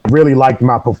like really liked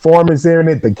my performance in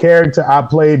it, the character I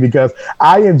played, because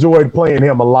I enjoyed playing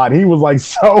him a lot. He was like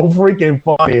so freaking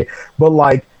funny, but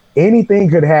like anything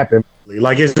could happen.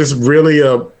 Like it's just really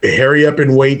a hurry up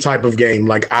and wait type of game.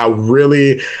 Like I'm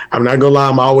not gonna lie,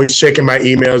 I'm always checking my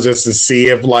emails just to see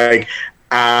if like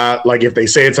if they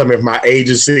said something, if my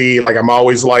agency, like I'm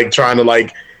always like trying to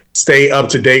like stay up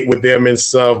to date with them and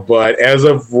stuff. But as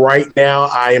of right now,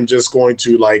 I am just going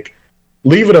to like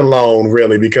leave it alone,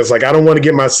 really, because like I don't want to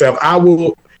get myself.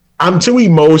 I'm too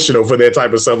emotional for that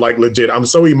type of stuff. Like legit, I'm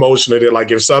so emotional that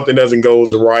like if something doesn't go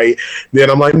right,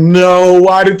 then I'm like, no,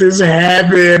 why did this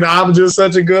happen? I'm just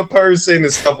such a good person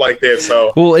and stuff like that.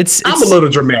 So well, I'm a little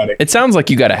dramatic. It sounds like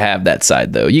you got to have that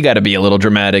side though. You got to be a little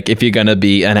dramatic if you're gonna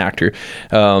be an actor.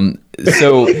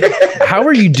 So how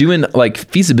are you doing like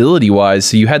feasibility wise?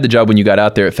 So you had the job when you got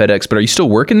out there at FedEx, but are you still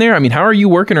working there? I mean, how are you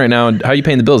working right now? And how are you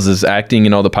paying the bills? Is acting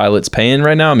and all the pilots paying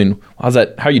right now? I mean, how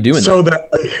are you doing? So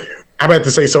I'm about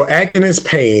to say, so acting is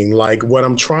paying. Like what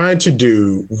I'm trying to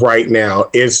do right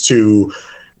now is to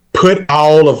put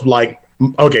all of like,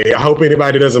 okay, I hope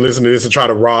anybody doesn't listen to this and try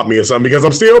to rob me or something because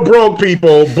I'm still broke,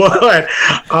 people. But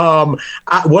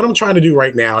what I'm trying to do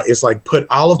right now is like put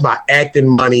all of my acting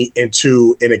money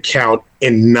into an account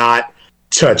and not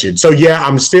touch it. So yeah,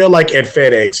 I'm still like at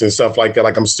FedEx and stuff like that.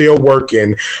 Like I'm still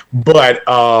working, but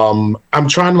I'm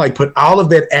trying to like put all of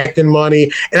that acting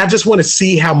money, and I just want to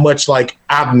see how much like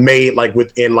I've made like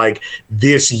within like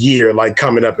this year, like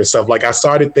coming up and stuff. Like I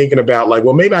started thinking about like,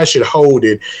 well, maybe I should hold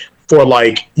it for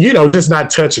like, you know, just not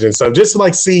touch it and stuff, just to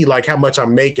like see like how much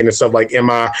I'm making and stuff. Like, am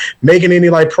I making any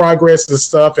like progress and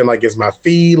stuff? And like, is my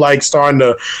fee like starting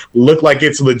to look like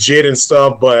it's legit and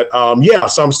stuff? But yeah,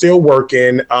 so I'm still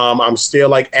working. I'm still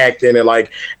like acting, and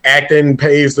like acting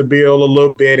pays the bill a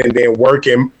little bit, and then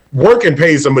working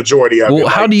pays the majority of it. Well,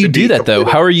 how do you do that though?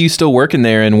 How are you still working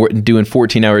there and doing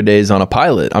 14-hour days on a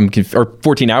pilot? Or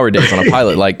 14-hour days on a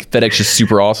pilot? Like FedEx is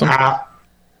super awesome.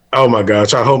 Oh my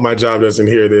gosh, I hope my job doesn't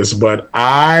hear this, but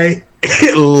I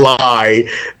lie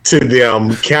to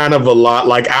them kind of a lot.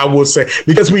 Like I will say,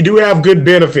 because we do have good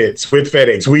benefits with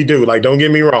FedEx. We do, like, don't get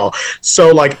me wrong.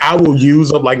 So like I will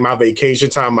use up like my vacation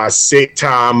time, my sick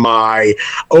time, I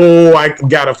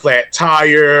got a flat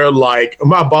tire. Like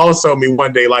my boss told me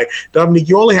one day, like, Dominique,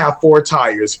 you only have 4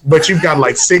 tires, but you've got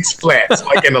like 6 flats,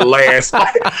 like in the last.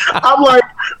 I'm like,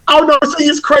 oh no, see,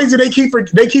 it's crazy. They keep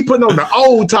putting on the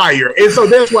old tire. And so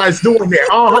that's why it's doing that.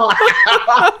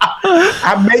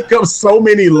 I make up so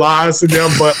many lies to them,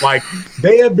 but like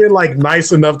they have been like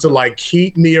nice enough to like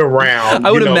keep me around.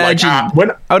 I would imagine. Like,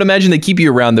 I would imagine they keep you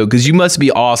around though, because you must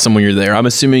be awesome when you're there. I'm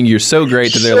assuming you're so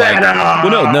great that they're like,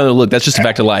 well, no, look, that's just a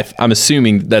fact of life. I'm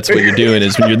assuming that's what you're doing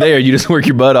is when you're there, you just work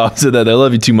your butt off so that they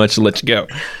love you too much to let you go.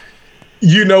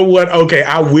 You know what? Okay,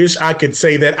 I wish I could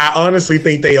say that. I honestly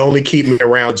think they only keep me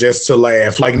around just to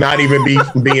laugh, like not even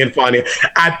being funny.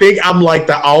 I think I'm like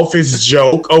the office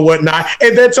joke or whatnot,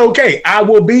 and that's okay. I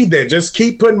will be there. Just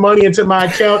keep putting money into my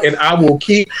account, and I will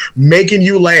keep making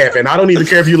you laugh. And I don't even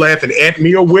care if you're laughing at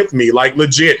me or with me. Like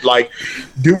legit, like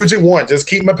do what you want. Just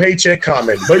keep my paycheck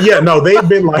coming. But yeah, no, they've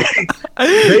been like,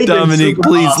 Dominique,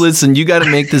 please awesome. Listen. You got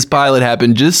to make this pilot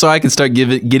happen, just so I can start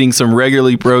getting some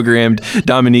regularly programmed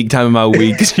Dominique time in my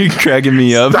week, because you're cracking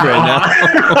me up right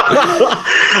now.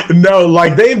 No,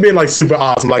 like they've been like super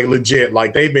awesome, like legit.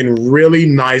 Like they've been really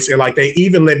nice, and like they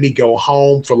even let me go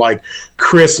home for like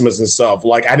Christmas and stuff.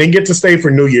 Like I didn't get to stay for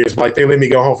New Year's, but like they let me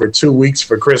go home for 2 weeks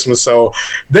for Christmas. So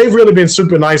they've really been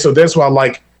super nice. So that's why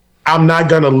like I'm not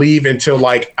gonna leave until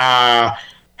like I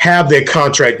have that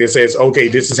contract that says, okay,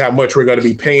 this is how much we're going to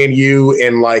be paying you,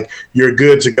 and like you're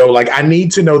good to go. Like I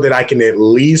need to know that I can at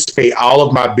least pay all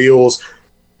of my bills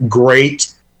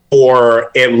great, or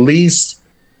at least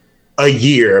a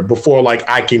year before like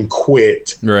I can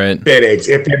quit FedEx,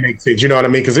 if that makes sense. You know what I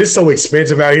mean? Because it's so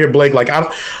expensive out here, Blake. Like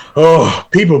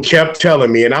people kept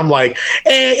telling me, and I'm like,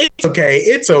 hey, it's okay.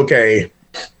 It's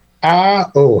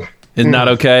not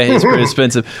okay. It's pretty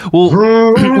expensive. Well,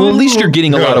 at least you're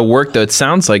getting a lot of work, though. It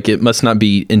sounds like it must not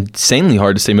be insanely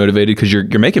hard to stay motivated because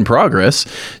you're making progress.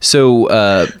 So,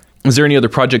 is there any other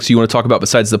projects you want to talk about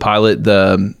besides the pilot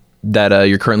that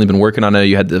you're currently been working on? I know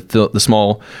you had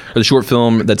the short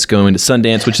film that's going to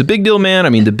Sundance, which is a big deal, man. I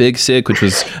mean, The Big Sick, which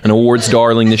was an awards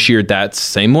darling this year, that's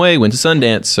same way, went to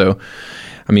Sundance. So,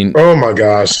 I mean, oh my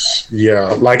gosh,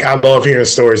 yeah. Like I love hearing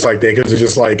stories like that because it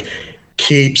just like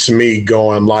keeps me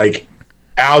going. Like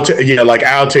I'll tell you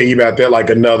about that like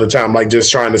another time, like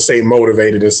just trying to stay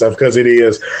motivated and stuff, because it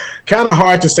is kind of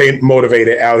hard to stay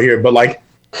motivated out here. But like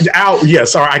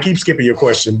sorry, I keep skipping your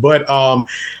question, but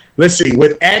let's see,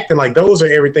 with acting, like that's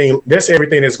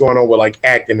everything that's going on with like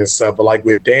acting and stuff. But like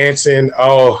with dancing,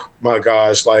 oh my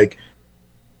gosh, like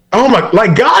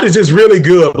God is just really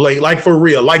good, Blake. Like for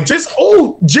real, like just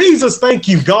Jesus, thank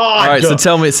you, God. All right, so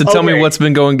tell me what's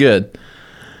been going good.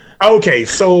 Okay,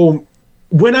 so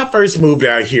when I first moved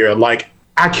out here, like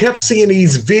I kept seeing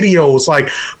these videos like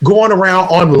going around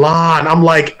online. I'm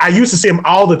like, I used to see them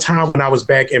all the time when I was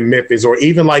back in Memphis or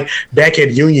even like back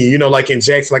at Union, like in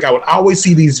Jackson. Like I would always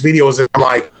see these videos and I'm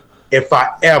like, if I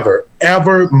ever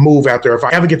move out there, if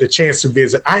I ever get the chance to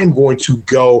visit, I am going to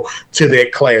go to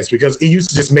that class because it used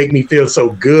to just make me feel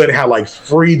so good how like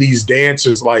free these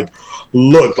dancers like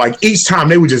look. Like each time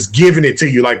they were just giving it to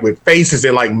you like with faces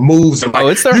and like moves. And, like,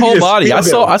 it's their whole body. I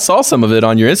saw some of it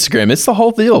on your Instagram. It's the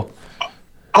whole deal.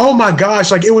 Oh my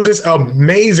gosh, like it was just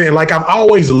amazing. Like I've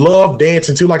always loved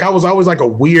dancing too. Like I was always like a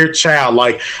weird child.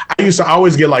 Like I used to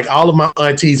always get like all of my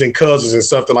aunties and cousins and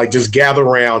stuff to like just gather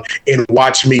around and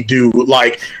watch me do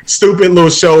like stupid little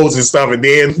shows and stuff. And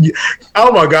then,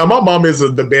 oh my God, my mom is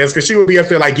the best because she would be up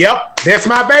there like, yep, that's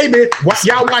my baby.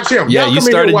 Y'all watch him. Yeah, y'all you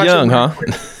started young, huh?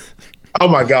 Oh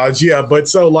my gosh, yeah. But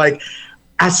so like,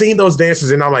 I seen those dances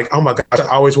and I'm like, oh my gosh, I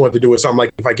always wanted to do it. So I'm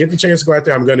like, if I get the chance to go out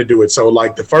there, I'm going to do it. So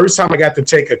like the first time I got to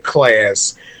take a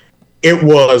class, it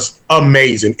was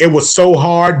amazing. It was so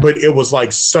hard, but it was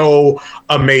like so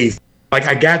amazing. Like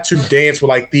I got to dance with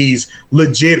like these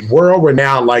legit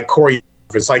world-renowned like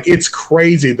choreographers. Like it's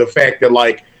crazy the fact that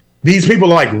like these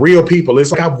people are like real people.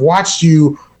 It's like I've watched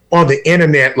you on the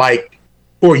internet like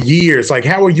for years. Like,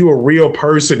 how are you a real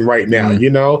person right now?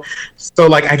 So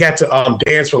like I got to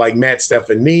dance for like Matt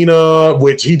Stefanina,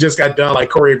 which he just got done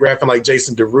like choreographing like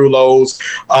Jason Derulo's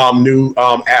new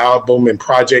album and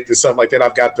project and stuff like that.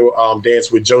 I've got to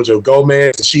dance with JoJo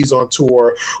Gomez. She's on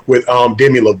tour with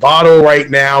Demi Lovato right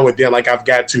now. And then like I've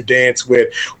got to dance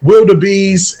with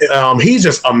Wildebeest. He's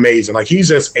just amazing. Like he's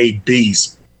just a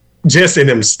beast just in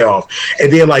himself.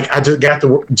 And then like I just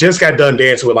got done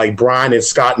dancing with like Brian and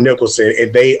Scott Nicholson,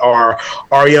 and they are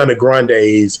Ariana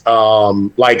Grande's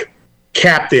like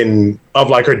captain of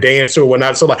like her dance or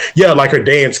whatnot. So like, yeah, like her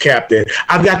dance captain.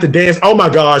 I've got to dance. Oh my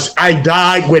gosh, I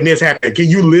died when this happened. Can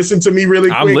you listen to me really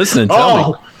quick? I'm listening.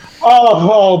 Tell me.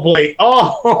 Oh boy.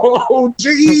 Oh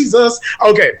Jesus.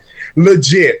 Okay.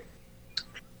 Legit.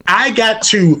 I got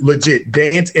to legit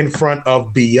dance in front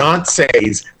of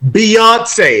Beyonce,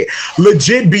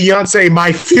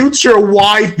 my future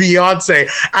wife,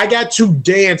 Beyonce. I got to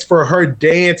dance for her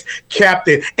dance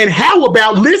captain. And how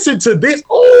about, listen to this.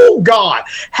 Oh God.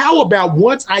 How about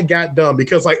once I got done,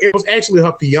 because like it was actually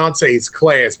her fiance's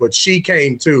class, but she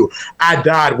came too. I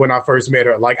died when I first met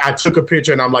her. Like I took a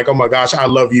picture and I'm like, oh my gosh, I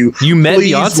love you. You met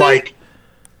Beyonce? Like,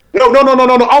 no.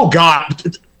 Oh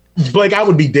God. Blake, I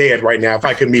would be dead right now if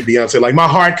I could meet Beyonce. Like my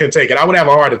heart could take it. I would have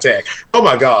a heart attack. Oh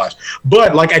my gosh.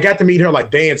 But like I got to meet her like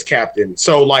dance captain.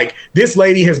 So like this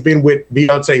lady has been with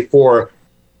Beyonce for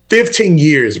 15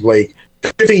 years, Blake.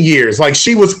 15 years. Like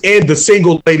she was in the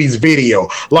Single Ladies video.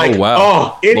 Like, oh,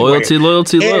 wow. Anyway.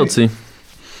 Loyalty.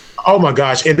 Oh my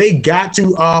gosh. And they got to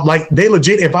like they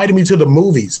legit invited me to the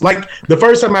movies. Like the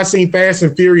first time I seen Fast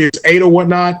and Furious 8 or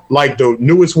whatnot, like the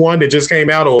newest one that just came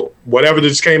out or whatever that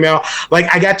just came out, like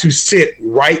I got to sit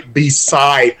right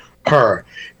beside her.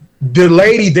 The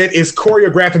lady that is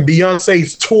choreographing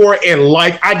Beyonce's tour and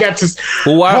life, I got to.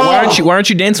 Well, why aren't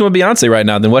you dancing with Beyonce right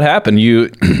now? Then what happened?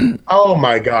 Oh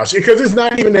my gosh, because it's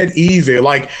not even that easy.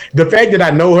 Like the fact that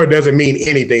I know her doesn't mean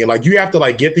anything. Like you have to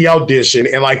like get the audition,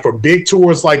 and like for big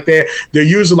tours like that, they're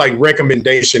usually like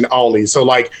recommendation only. So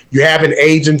like you have an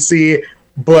agency.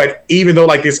 But even though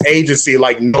like this agency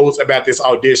like knows about this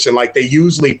audition, like they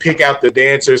usually pick out the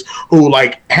dancers who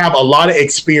like have a lot of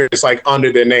experience like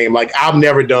under their name. Like I've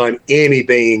never done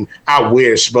anything, I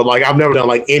wish, but like I've never done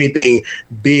like anything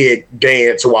big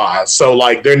dance wise. So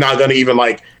like they're not gonna even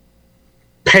like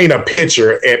paint a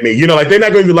picture at me. Like they're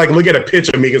not gonna even like look at a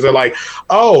picture of me because they're like,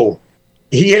 oh,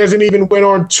 he hasn't even went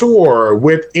on tour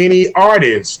with any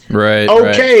artists. Right.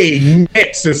 Okay, right.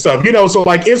 Next and stuff. So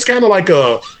like it's kind of like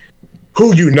a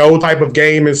who type of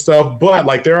game and stuff, but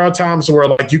like there are times where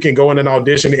like you can go in an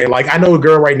audition and like I know a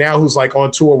girl right now who's like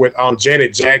on tour with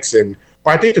Janet Jackson,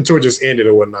 or I think the tour just ended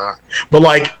or whatnot, but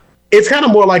like it's kind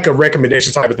of more like a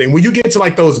recommendation type of thing. When you get to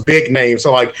like those big names,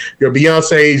 so like your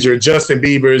Beyonce's, your Justin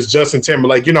Bieber's, Justin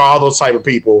Timberlake, all those type of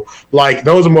people, like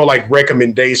those are more like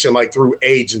recommendation like through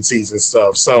agencies and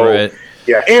stuff. So right.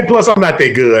 Yeah, and plus I'm not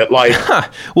that good. Like,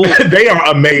 well, they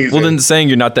are amazing. Well, then saying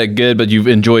you're not that good, but you've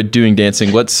enjoyed doing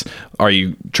dancing. Are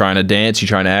you trying to dance? You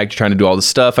trying to act? You trying to do all this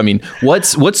stuff? I mean,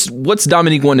 what's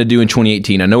Dominique wanting to do in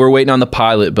 2018? I know we're waiting on the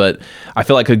pilot, but I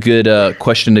feel like a good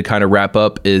question to kind of wrap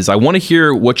up is I want to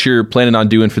hear what you're planning on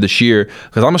doing for this year,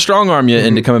 because I'm gonna strong arm you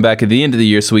into coming back at the end of the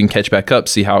year so we can catch back up,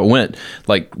 see how it went.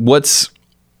 Like, what's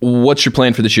your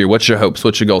plan for this year? What's your hopes?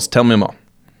 What's your goals? Tell me them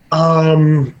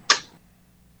all.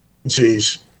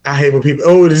 Geez, I hate when people,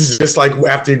 oh, this is just like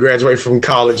after you graduate from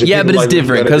college. Yeah, but it's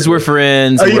different because we're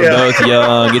friends. We're both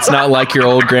young. It's not like your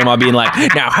old grandma being like,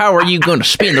 now, how are you going to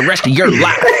spend the rest of your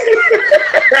life?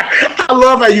 I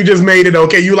love how you just made it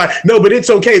okay. You like, no, but it's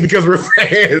okay because we're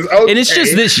friends. Okay. And it's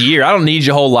just this year. I don't need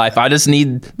your whole life. I just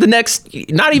need the next,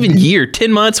 not even year,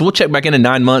 10 months. We'll check back in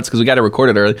 9 months because we got to record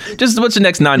it early. Just what's the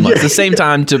next 9 months? The same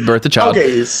time to birth a child.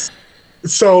 Okay,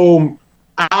 so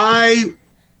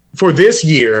for this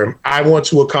year, I want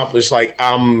to accomplish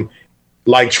I'm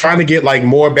trying to get like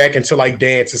more back into like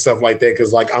dance and stuff like that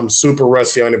because like I'm super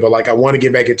rusty on it, but like I want to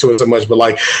get back into it so much. But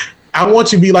like I want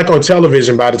to be like on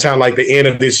television by the time like the end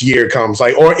of this year comes,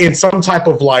 like, or in some type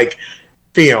of like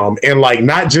film, and like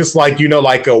not just like, you know,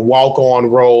 like a walk-on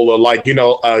role or like, you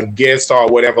know, a guest star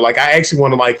or whatever. Like I actually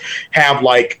want to like have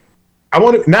like, I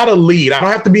want to, not a lead. I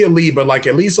don't have to be a lead, but like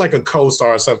at least like a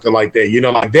co-star or something like that. You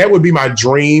know, like that would be my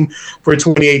dream for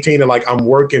 2018. And like I'm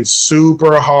working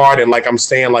super hard and like I'm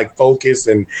staying like focused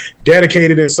and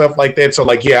dedicated and stuff like that. So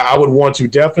like, yeah, I would want to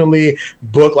definitely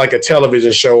book like a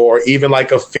television show or even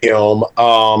like a film.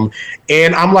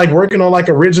 And I'm like working on like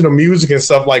original music and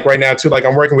stuff like right now too. Like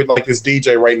I'm working with like this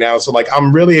DJ right now. So like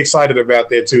I'm really excited about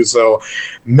that too. So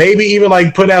maybe even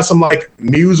like put out some like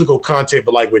musical content,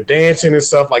 but like with dancing and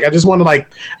stuff. Like I just want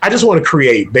to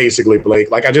create basically,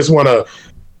 Blake. Like I just want to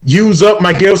use up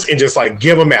my gifts and just like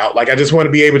give them out. Like I just want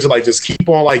to be able to like just keep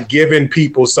on like giving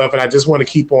people stuff, and I just want to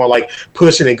keep on like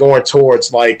pushing and going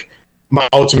towards like my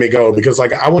ultimate goal, because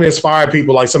like I want to inspire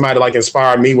people, like somebody like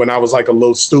inspired me when I was like a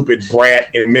little stupid brat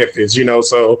in Memphis, you know.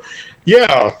 So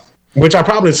yeah, which I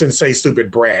probably shouldn't say stupid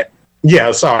brat.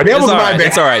 Yeah, sorry. That was my bad.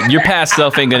 It's all right. Your past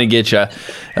self ain't gonna get you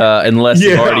unless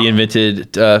you've already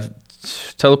invented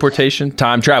teleportation,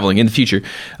 time traveling in the future.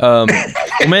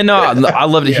 Man, no, I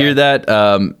love to hear that.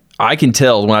 I can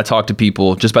tell when I talk to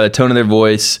people just by the tone of their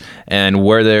voice and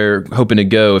where they're hoping to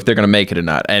go, if they're going to make it or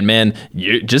not. And man,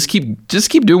 you just keep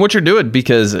doing what you're doing,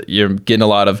 because you're getting a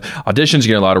lot of auditions,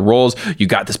 you're getting a lot of roles. You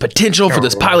got this potential for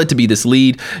this pilot to be this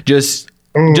lead. Just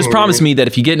promise me that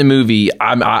if you get in a movie,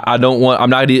 I'm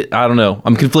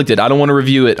conflicted. I don't want to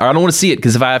review it. I don't want to see it,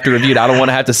 because if I have to review it, I don't want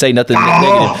to have to say nothing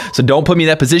negative. So don't put me in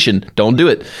that position. Don't do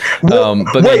it.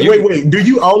 But wait. Do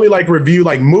you only like review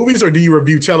like movies, or do you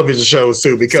review television shows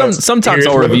too? Because sometimes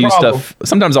I'll review stuff.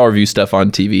 Sometimes I'll review stuff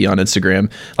on TV, on Instagram.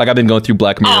 Like I've been going through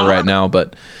Black Mirror right now,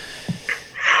 but.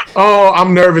 Oh,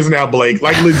 I'm nervous now, Blake.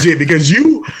 Like legit, because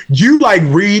you like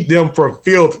read them for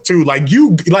filth too. Like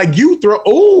you throw.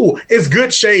 Oh, it's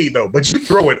good shade though, but you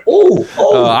throw it.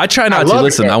 I try not to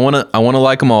listen. I want to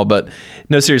like them all, but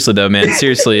no, seriously though, man.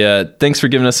 Seriously, thanks for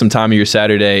giving us some time of your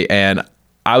Saturday, and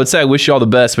I would say I wish you all the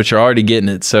best, but you're already getting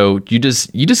it. So you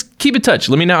just keep in touch.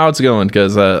 Let me know how it's going,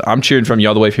 because I'm cheering from you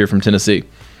all the way here from Tennessee.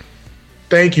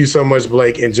 Thank you so much,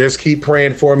 Blake, and just keep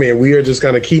praying for me. And we are just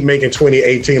going to keep making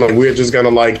 2018. Like we're just going to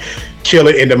like kill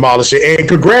it and demolish it. And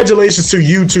congratulations to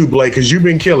you too, Blake, because you've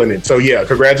been killing it. So yeah,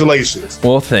 congratulations.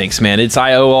 Well, thanks, man.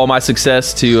 I owe all my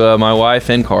success to my wife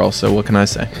and Carl. So what can I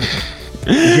say?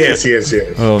 Yes.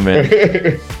 Oh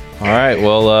man. All right.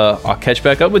 Well, I'll catch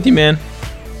back up with you, man.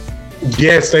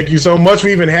 Yes. Thank you so much for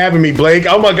even having me, Blake.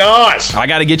 Oh my gosh. I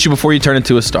got to get you before you turn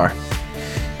into a star.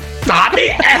 Stop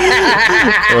it.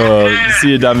 See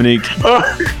you, Dominique.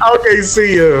 Okay,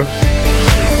 see you.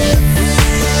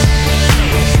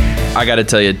 I got to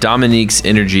tell you, Dominique's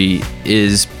energy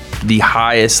is the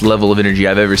highest level of energy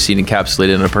I've ever seen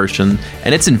encapsulated in a person,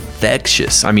 and it's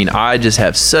infectious. I mean, I just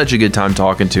have such a good time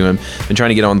talking to him. Been trying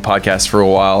to get on the podcast for a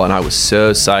while, and I was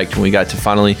so psyched when we got to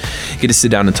finally get to sit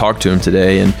down and talk to him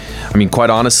today. And I mean, quite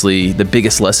honestly, the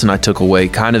biggest lesson I took away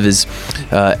kind of is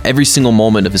every single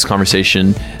moment of this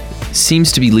conversation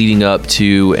seems to be leading up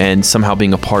to and somehow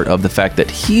being a part of the fact that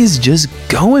he's just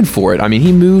going for it. I mean,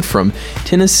 he moved from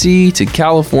Tennessee to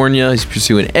California. He's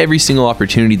pursuing every single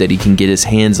opportunity that he can get his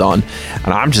hands on.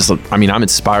 And I'm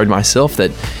inspired myself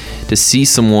that to see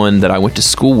someone that I went to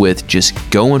school with just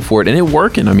going for it and it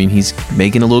working. I mean, he's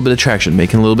making a little bit of traction.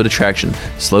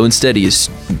 Slow and steady is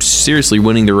seriously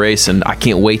winning the race. And I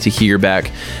can't wait to hear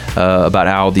back about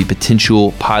how the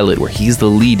potential pilot, where he's the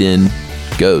lead in,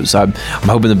 goes. I'm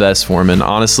hoping the best for him, and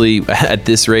honestly, at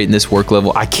this rate and this work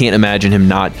level, I can't imagine him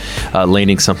not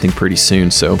landing something pretty soon.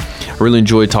 So I really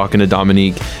enjoyed talking to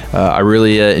Dominique. I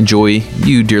really enjoy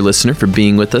you, dear listener, for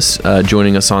being with us,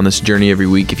 joining us on this journey every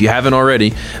week. If you haven't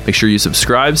already, make sure you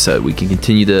subscribe so that we can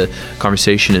continue the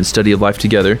conversation and study of life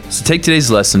together. So take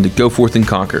today's lesson to go forth and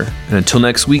conquer, and until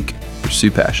next week, pursue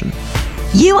passion.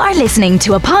 You are listening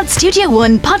to a Pod Studio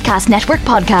One Podcast Network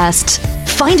podcast.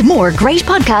 Find more great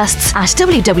podcasts at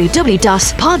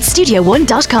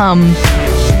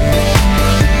www.podstudio1.com.